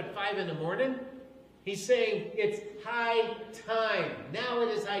get up at 5 in the morning. He's saying it's high time. Now it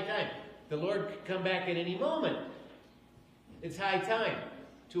is high time. The Lord could come back at any moment. It's high time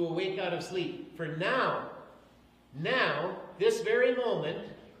to awake out of sleep. For now, this very moment,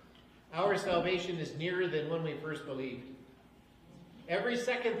 our salvation is nearer than when we first believed. Every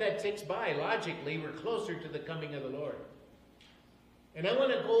second that ticks by, logically, we're closer to the coming of the Lord. And I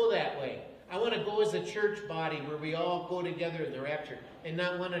want to go that way. I want to go as a church body where we all go together in the rapture, and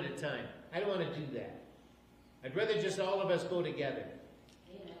not one at a time. I don't want to do that. I'd rather just all of us go together.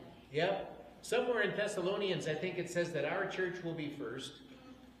 Amen. Yep. Somewhere in Thessalonians, I think it says that our church will be first.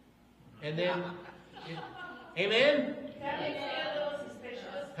 And then... Amen? That makes me a little suspicious.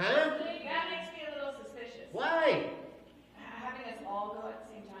 Huh? That makes me a little suspicious. Why? Having us all go at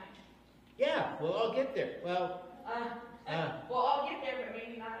the same time. Yeah, we'll all get there. Well, We'll all get there, but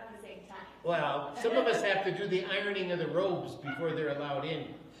maybe not at the same time. well, some of us have to do the ironing of the robes before they're allowed in,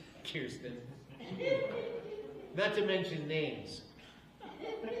 Kirsten. Not to mention names.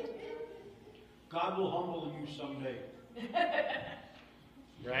 God will humble you someday.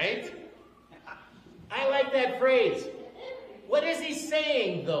 Right? I like that phrase. What is he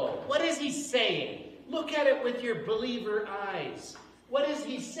saying, though? What is he saying? Look at it with your believer eyes. What is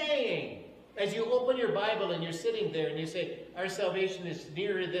he saying? As you open your Bible and you're sitting there and you say, our salvation is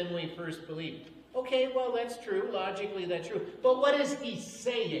nearer than we first believed. Okay, well, that's true. Logically, that's true. But what is he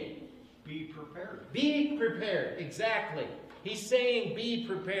saying? Be prepared. Be prepared. Exactly. He's saying be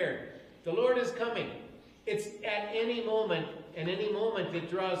prepared. The Lord is coming. It's at any moment, and any moment it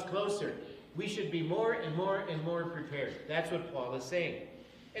draws closer. We should be more and more and more prepared. That's what Paul is saying.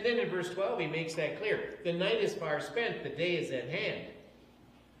 And then in verse 12, he makes that clear. The night is far spent, the day is at hand.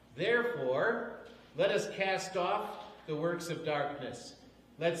 Therefore, let us cast off the works of darkness.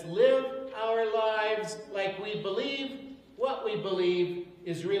 Let's live our lives like we believe what we believe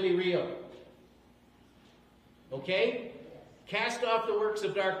is really real. Okay? Cast off the works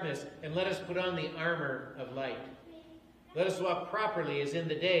of darkness and let us put on the armor of light. Let us walk properly as in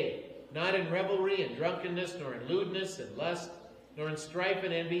the day, not in revelry and drunkenness, nor in lewdness and lust, nor in strife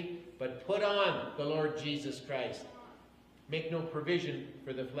and envy, but put on the Lord Jesus Christ. Make no provision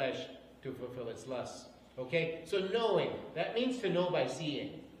for the flesh to fulfill its lusts. Okay? So knowing, that means to know by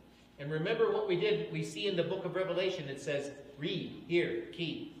seeing. And remember what we did, we see in the book of Revelation, it says, read, hear,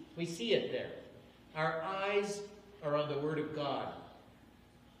 keep. We see it there. Our eyes are on the Word of God.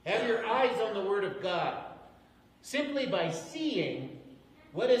 Have your eyes on the Word of God. Simply by seeing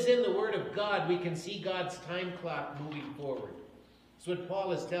what is in the Word of God, we can see God's time clock moving forward. That's what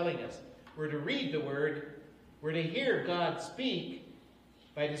Paul is telling us. We're to read the Word, we're to hear God speak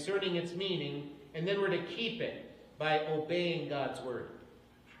by discerning its meaning, and then we're to keep it by obeying God's Word.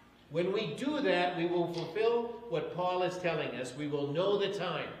 When we do that, we will fulfill what Paul is telling us. We will know the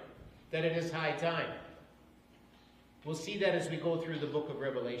time, that it is high time. We'll see that as we go through the book of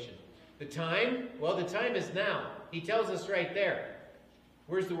Revelation. The time? Well, the time is now. He tells us right there.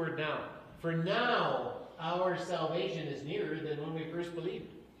 Where's the word now? For now, our salvation is nearer than when we first believed.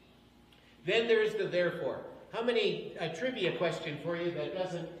 Then there's the therefore. How many, a trivia question for you that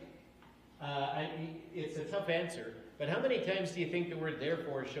doesn't, it's a tough answer, but how many times do you think the word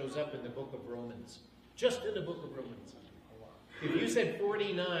therefore shows up in the book of Romans? Just in the book of Romans. If you said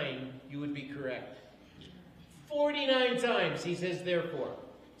 49, you would be correct. 49 times he says therefore.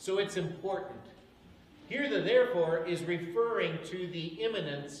 So it's important. Here the therefore is referring to the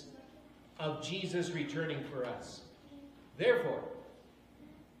imminence of Jesus returning for us. Therefore,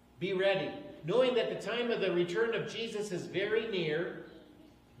 be ready, knowing that the time of the return of Jesus is very near.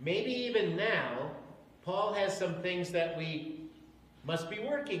 Maybe even now, Paul has some things that we must be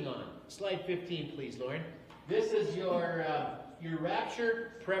working on. Slide 15, please, Lauren. This is your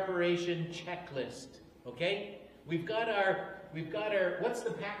rapture preparation checklist. Okay? We've got our, what's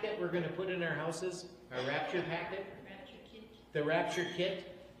the packet we're going to put in our houses? Our rapture packet? Rapture kit. The rapture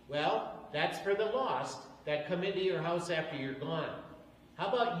kit? Well, that's for the lost that come into your house after you're gone. How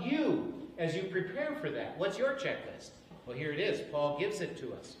about you as you prepare for that? What's your checklist? Well, here it is. Paul gives it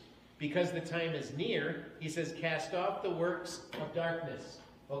to us. Because the time is near, he says, cast off the works of darkness.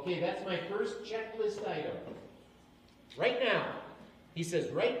 Okay, that's my first checklist item. Right now, he says,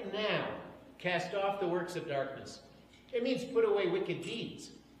 right now, cast off the works of darkness. It means put away wicked deeds.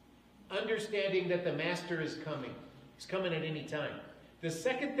 Understanding that the master is coming. He's coming at any time. The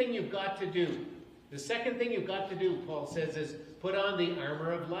second thing you've got to do, Paul says, is put on the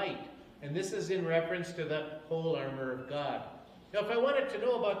armor of light. And this is in reference to the whole armor of God. Now, if I wanted to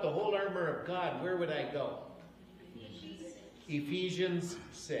know about the whole armor of God, where would I go? Ephesians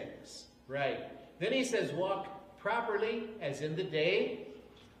 6. Right. Then he says, walk properly as in the day,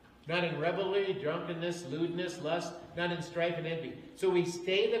 not in revelry, drunkenness, lewdness, lust, not in strife and envy. So we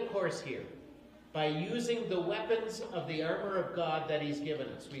stay the course here by using the weapons of the armor of God that he's given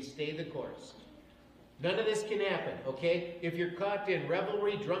us. We stay the course. None of this can happen, okay? If you're caught in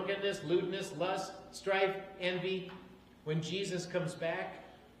revelry, drunkenness, lewdness, lust, strife, envy, when Jesus comes back,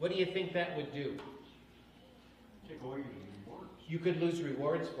 what do you think that would do? Take away your rewards. You could lose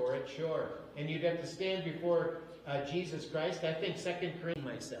rewards for it, sure. And you'd have to stand before Jesus Christ. I think 2 Corinthians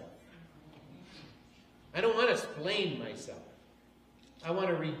myself. I don't want to explain myself. I want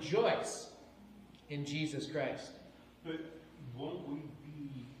to rejoice in Jesus Christ. But won't we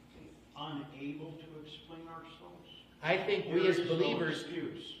be unable to explain ourselves? I think we There as is no believers,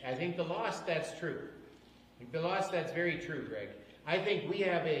 excuse. I think the lost, that's true. I think the lost, that's very true, Greg. I think we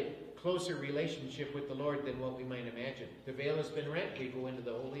have a closer relationship with the Lord than what we might imagine. The veil has been rent. We go into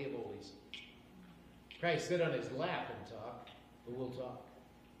the Holy of Holies. Christ sit on his lap and talk, but we'll talk.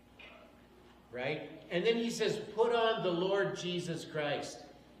 Right? And then he says, put on the Lord Jesus Christ.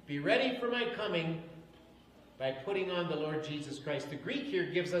 Be ready for my coming by putting on the Lord Jesus Christ. The Greek here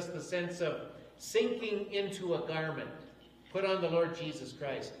gives us the sense of sinking into a garment. Put on the Lord Jesus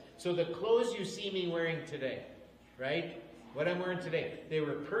Christ. So the clothes you see me wearing today, right? What I'm wearing today, they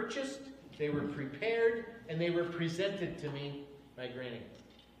were purchased, they were prepared, and they were presented to me by Granny.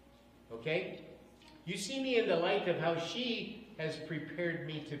 Okay? You see me in the light of how she has prepared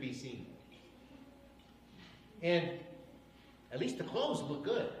me to be seen. And at least the clothes look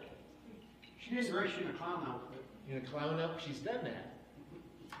good. She didn't dress you in a clown outfit. In a clown up, she's done that.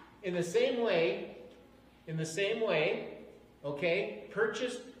 In the same way, Okay?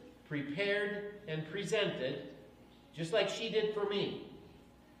 Purchased, prepared, and presented, just like she did for me.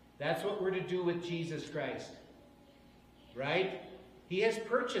 That's what we're to do with Jesus Christ. Right? He has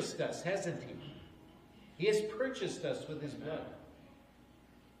purchased us, hasn't he? He has purchased us with his blood.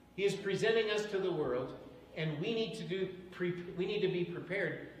 He is presenting us to the world, and we need to be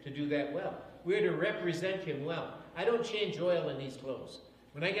prepared to do that well. We're to represent him well. I don't change oil in these clothes.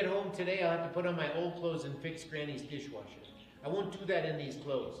 When I get home today, I'll have to put on my old clothes and fix Granny's dishwasher. I won't do that in these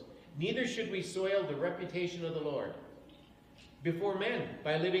clothes. Neither should we soil the reputation of the Lord before men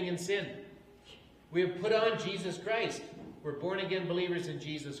by living in sin. We have put on Jesus Christ. We're born-again believers in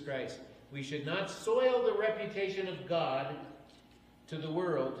Jesus Christ. We should not soil the reputation of God to the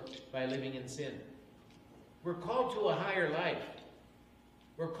world by living in sin. We're called to a higher life.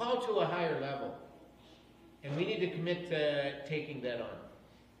 We're called to a higher level. And we need to commit to taking that on.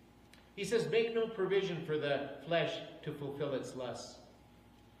 He says, make no provision for the flesh to fulfill its lusts.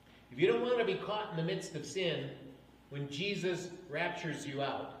 If you don't want to be caught in the midst of sin, when Jesus raptures you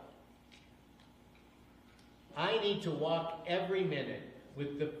out, I need to walk every minute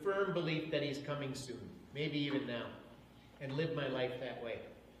with the firm belief that he's coming soon, maybe even now, and live my life that way.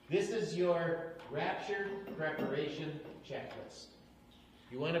 This is your rapture preparation checklist.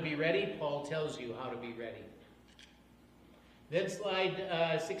 You want to be ready? Paul tells you how to be ready. Then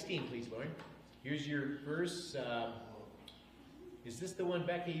slide 16, please, Lauren. Here's your verse. Is this the one,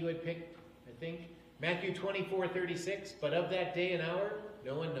 Becky, you had picked, I think? Matthew 24:36. But of that day and hour,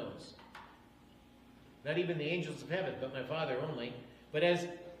 no one knows. Not even the angels of heaven, but my Father only. But as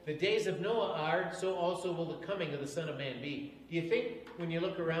the days of Noah are, so also will the coming of the Son of Man be. Do you think when you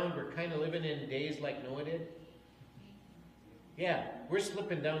look around, we're kind of living in days like Noah did? Yeah, we're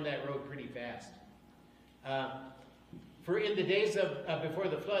slipping down that road pretty fast. For in the days of before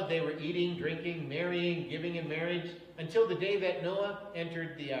the flood, they were eating, drinking, marrying, giving in marriage, until the day that Noah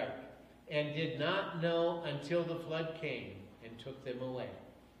entered the ark, and did not know until the flood came and took them away.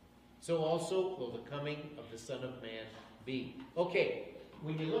 So also will the coming of the Son of Man be. Okay,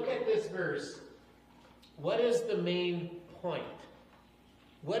 when you look at this verse, what is the main point?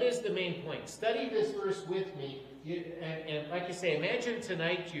 What is the main point? Study this verse with me. And like I say, imagine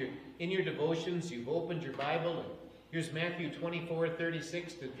tonight you're in your devotions, you've opened your Bible, and here's Matthew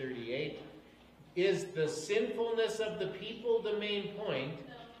 24:36 to 38. Is the sinfulness of the people the main point,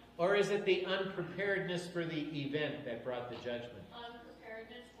 or is it the unpreparedness for the event that brought the judgment?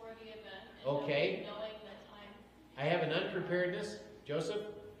 Unpreparedness for the event. Okay. Knowing the time. I have an unpreparedness. Joseph?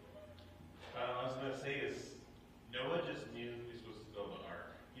 I was going to say is, Noah just knew he was supposed to build an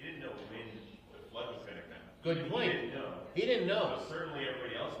ark. He didn't know when the flood was going to come. Good point. He didn't know. He didn't know. So certainly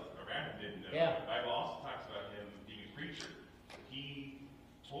everybody else around him didn't know. Yeah. The Bible also talks about him being a preacher. He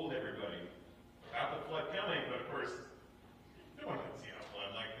told everybody about the flood coming, but of course, no one could see a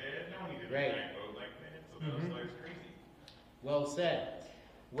flood like that. No one needed Right. a giant boat like that. So that was like crazy. Well said.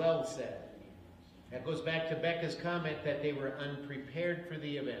 Well said. That goes back to Becca's comment that they were unprepared for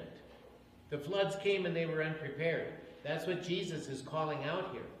the event. The floods came and they were unprepared. That's what Jesus is calling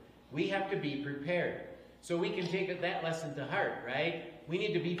out here. We have to be prepared. So we can take that lesson to heart, right? We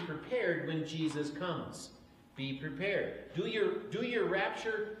need to be prepared when Jesus comes. Be prepared. Do your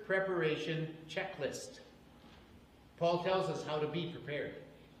rapture preparation checklist. Paul tells us how to be prepared.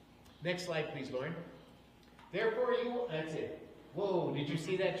 Next slide, please, Lauren. Therefore you... That's it. Whoa, did you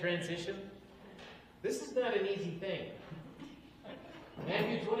see that transition? This is not an easy thing.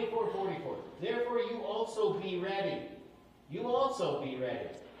 Matthew 24:44. Therefore you also be ready. You also be ready.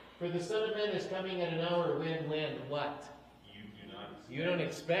 For the Son of Man is coming at an hour when, what? You do not expect. You don't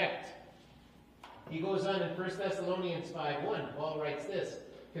expect. He goes on in 1 Thessalonians 5:1. Paul writes this,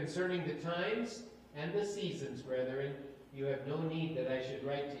 concerning the times and the seasons, brethren, you have no need that I should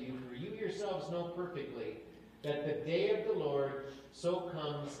write to you, for you yourselves know perfectly that the day of the Lord so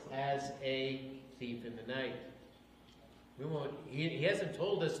comes as a thief in the night. He hasn't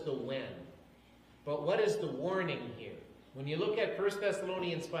told us the when. But what is the warning here? When you look at 1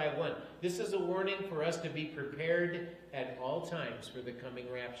 Thessalonians 5:1, this is a warning for us to be prepared at all times for the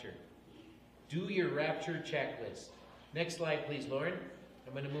coming rapture. Do your rapture checklist. Next slide, please, Lauren.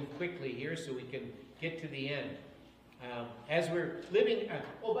 I'm going to move quickly here so we can get to the end. As we're living...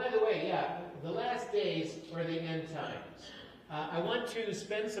 oh, by the way, yeah, the last days are the end times. I want to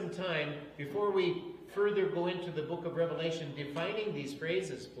spend some time, before we further go into the book of Revelation, defining these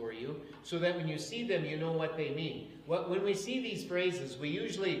phrases for you, so that when you see them, you know what they mean. When we see these phrases, we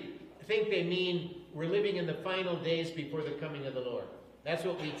usually think they mean we're living in the final days before the coming of the Lord. That's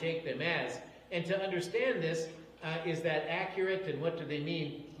what we take them as. And to understand this, is that accurate and what do they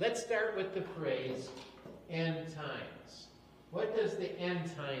mean? Let's start with the phrase, end times. What does the end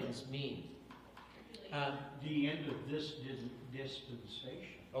times mean? The end of this dispensation.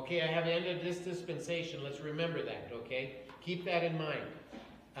 Okay, I have end of this dispensation. Let's remember that, okay? Keep that in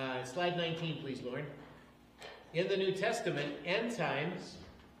mind. Slide 19, please, Lauren. In the New Testament, end times,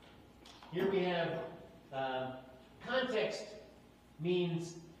 here we have context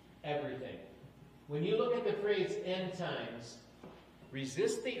means everything. When you look at the phrase end times,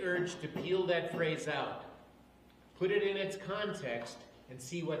 resist the urge to peel that phrase out. Put it in its context and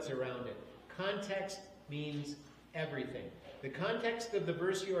see what's around it. Context means everything. The context of the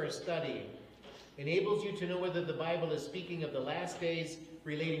verse you are studying enables you to know whether the Bible is speaking of the last days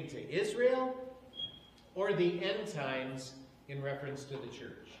relating to Israel or the end times in reference to the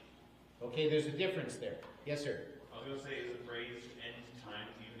church. Okay, there's a difference there. Yes, sir? I was going to say, is the phrase end times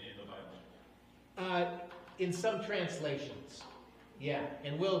even in the Bible? In some translations, yeah.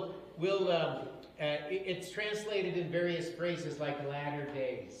 And it's translated in various phrases like latter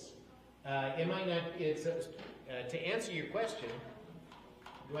days. It might not, to answer your question,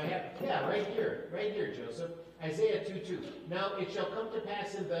 do I have, yeah, right here, Joseph. Isaiah 2:2. Now it shall come to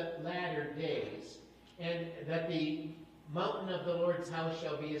pass in the latter days, and that the mountain of the Lord's house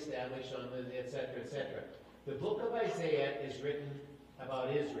shall be established on the, etc., etc. The book of Isaiah is written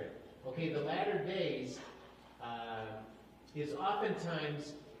about Israel. Okay, the latter days is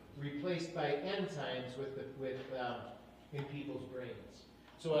oftentimes replaced by end times in people's brains.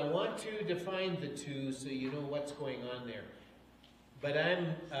 So I want to define the two so you know what's going on there. But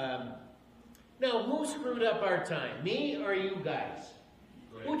now who screwed up our time? Me or you guys?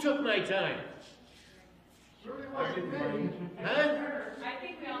 Who took my time? Huh? I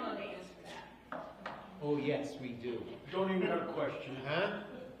think we all know the answer to that. Oh yes, we do. Don't even have a question. Huh?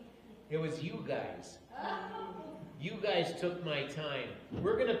 It was you guys. You guys took my time.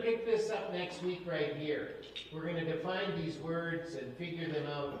 We're going to pick this up next week right here. We're going to define these words and figure them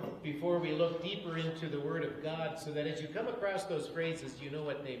out before we look deeper into the Word of God so that as you come across those phrases, you know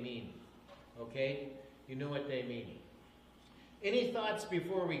what they mean. Okay? You know what they mean. Any thoughts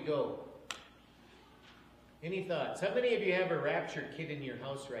before we go? Any thoughts? How many of you have a rapture kit in your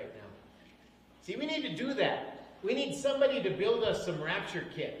house right now? See, we need to do that. We need somebody to build us some rapture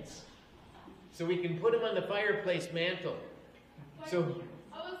kits so we can put them on the fireplace mantle. So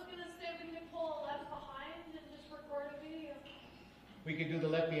I was gonna say we could pull a Left Behind and just record a video. we could do the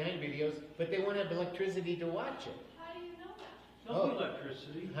Left Behind videos, but they won't have electricity to watch it. How do you know that? There'll be Oh.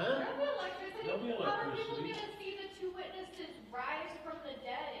 electricity. Huh? There'll be electricity. There'll be How are people electricity. gonna see the two witnesses rise from the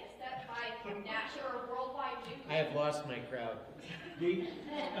dead except by national or worldwide news? I have lost my crowd. The,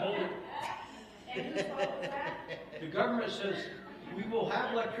 And who follows that? the government says we will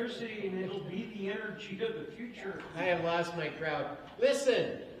have electricity and it'll be the energy of the future. I have lost my crowd.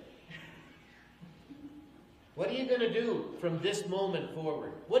 Listen. What are you going to do from this moment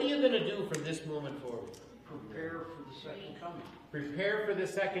forward? What are you going to do from this moment forward? Prepare for the second coming. Prepare for the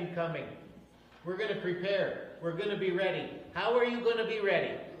second coming. We're going to prepare. We're going to be ready. How are you going to be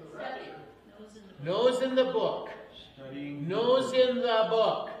ready? Nose in the book. Studying. Nose in the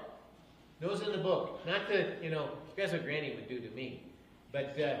book. Nose in the book. Not to, that's what Granny would do to me.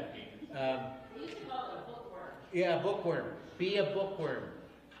 But, yeah, bookworm. Be a bookworm.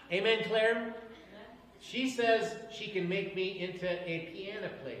 Amen, Claire? She says she can make me into a piano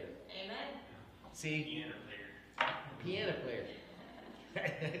player. Amen. See? Piano player.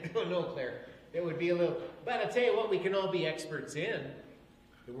 I don't know, Claire. It would be a little... But I'll tell you what we can all be experts in.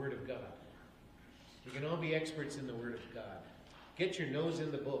 The Word of God. We can all be experts in the Word of God. Get your nose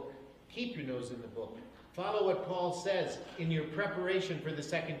in the book. Keep your nose in the book. Follow what Paul says in your preparation for the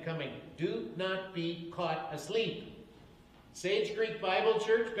second coming. Do not be caught asleep. Sage Creek Bible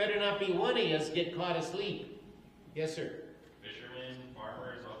Church, better not be one of us get caught asleep. Yes, sir. Fishermen,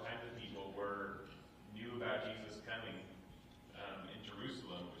 farmers, all kinds of people knew about Jesus coming in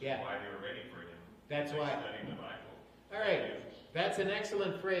Jerusalem, which Yeah. is why they were ready for him. That's They were why. studying the Bible. All right. That's an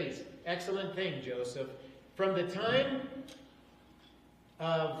excellent phrase. Excellent thing, Joseph. From the time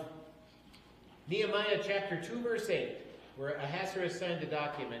of Nehemiah chapter 2, verse 8, where Ahasuerus signed the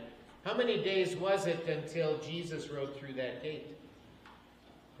document, how many days was it until Jesus rode through that gate?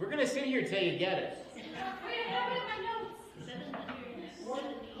 We're going to sit here till you get it. Wait, I have it in my notes.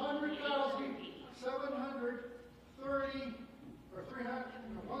 100,730 or 300,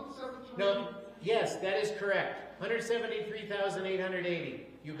 173. No, yes, that is correct. 173,880.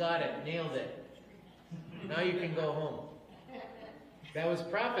 You got it. Nailed it. Now you can go home. That was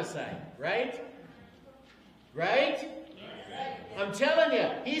prophesied, right? Right? I'm telling you,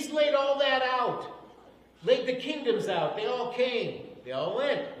 he's laid all that out. Laid the kingdoms out. They all came. They all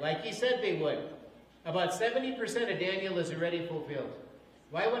went, like he said they would. About 70% of Daniel is already fulfilled.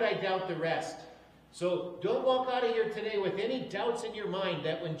 Why would I doubt the rest? So don't walk out of here today with any doubts in your mind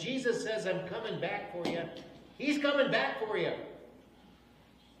that when Jesus says, I'm coming back for you, he's coming back for you.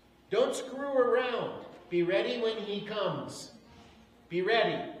 Don't screw around. Be ready when he comes. Be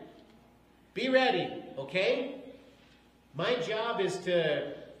ready. Be ready, okay? My job is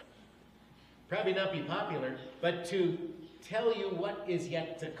to probably not be popular, but to tell you what is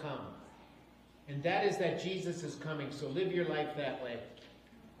yet to come. And that is that Jesus is coming. So live your life that way.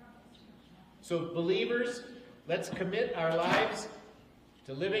 So believers, let's commit our lives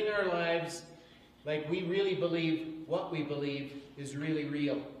to living our lives like we really believe what we believe is really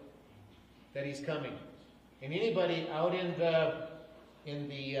real. That he's coming. And anybody out in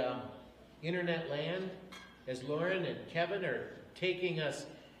the internet land, as Lauren and Kevin are taking us,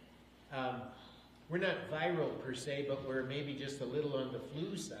 we're not viral per se, but we're maybe just a little on the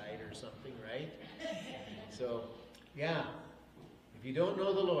flu side or something, right? So, yeah, if you don't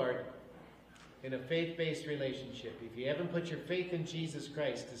know the Lord in a faith-based relationship, if you haven't put your faith in Jesus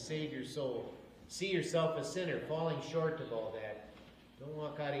Christ to save your soul, see yourself a sinner, falling short of all that, don't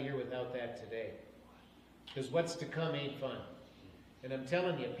walk out of here without that today. Because what's to come ain't fun. And I'm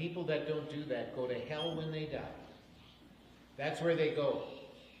telling you, people that don't do that go to hell when they die. That's where they go.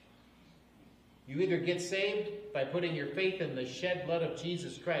 You either get saved by putting your faith in the shed blood of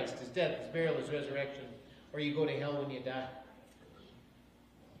Jesus Christ, his death, his burial, his resurrection, or you go to hell when you die.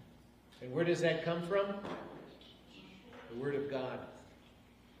 And where does that come from? The Word of God.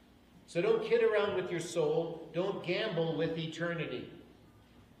 So don't kid around with your soul. Don't gamble with eternity.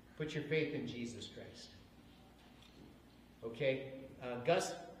 Put your faith in Jesus Christ. Okay?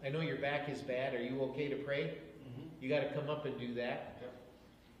 Gus, I know your back is bad. Are you okay to pray? Mm-hmm. You got to come up and do that. Yep.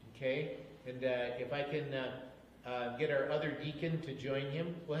 Okay? And if I can get our other deacon to join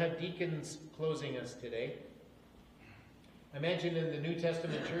him. We'll have deacons closing us today. I imagine in the New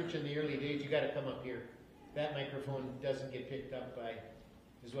Testament church in the early days, you got to come up here. That microphone doesn't get picked up by,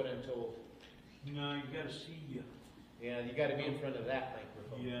 is what I'm told. No, you got to see you. Yeah, you got to be in front of that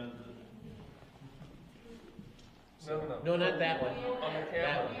microphone. Yeah. No. No, not that one. On the That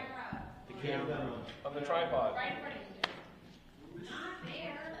camera. one. The camera. On the tripod. Right in front of you. Not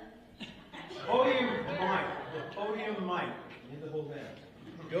there. Podium mic. Podium mic. Need the whole band.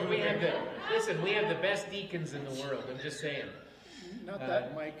 Don't we have the, listen, we have the best deacons in the world. I'm just saying. Not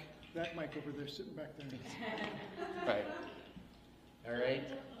that mic. That mic over there sitting back there. Right. All right?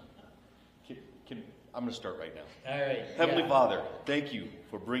 I'm going to start right now. All right. Heavenly Father, thank you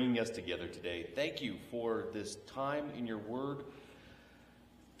for bringing us together today. Thank you for this time in your word.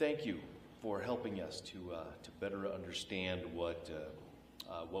 Thank you for helping us to better understand what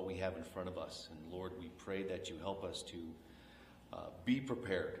we have in front of us. And Lord, we pray that you help us to be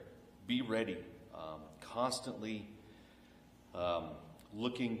prepared, be ready, constantly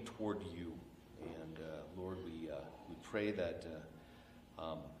looking toward you. And Lord, we pray that,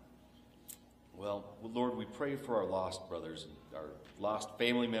 Lord, we pray for our lost brothers and our lost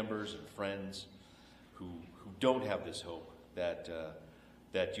family members and friends who don't have this hope,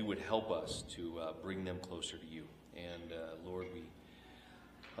 that you would help us to bring them closer to you. And Lord,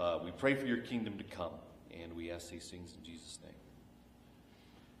 we pray for your kingdom to come, and we ask these things in Jesus' name.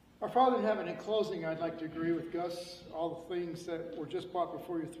 Our Father in heaven, in closing, I'd like to agree with Gus, all the things that were just brought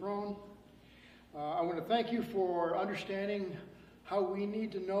before your throne. I want to thank you for understanding how we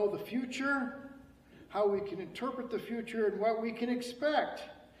need to know the future, how we can interpret the future, and what we can expect.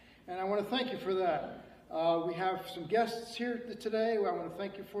 And I want to thank you for that. We have some guests here today. I want to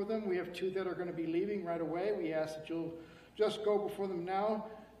thank you for them. We have 2 that are going to be leaving right away. We ask that you'll just go before them now.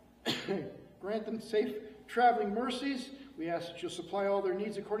 Grant them safe traveling mercies. We ask that you'll supply all their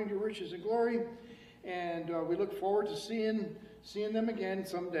needs according to your riches and glory. And we look forward to seeing them again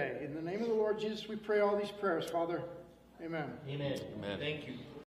someday. In the name of the Lord Jesus, we pray all these prayers, Father. Amen. Amen. Amen. Thank you.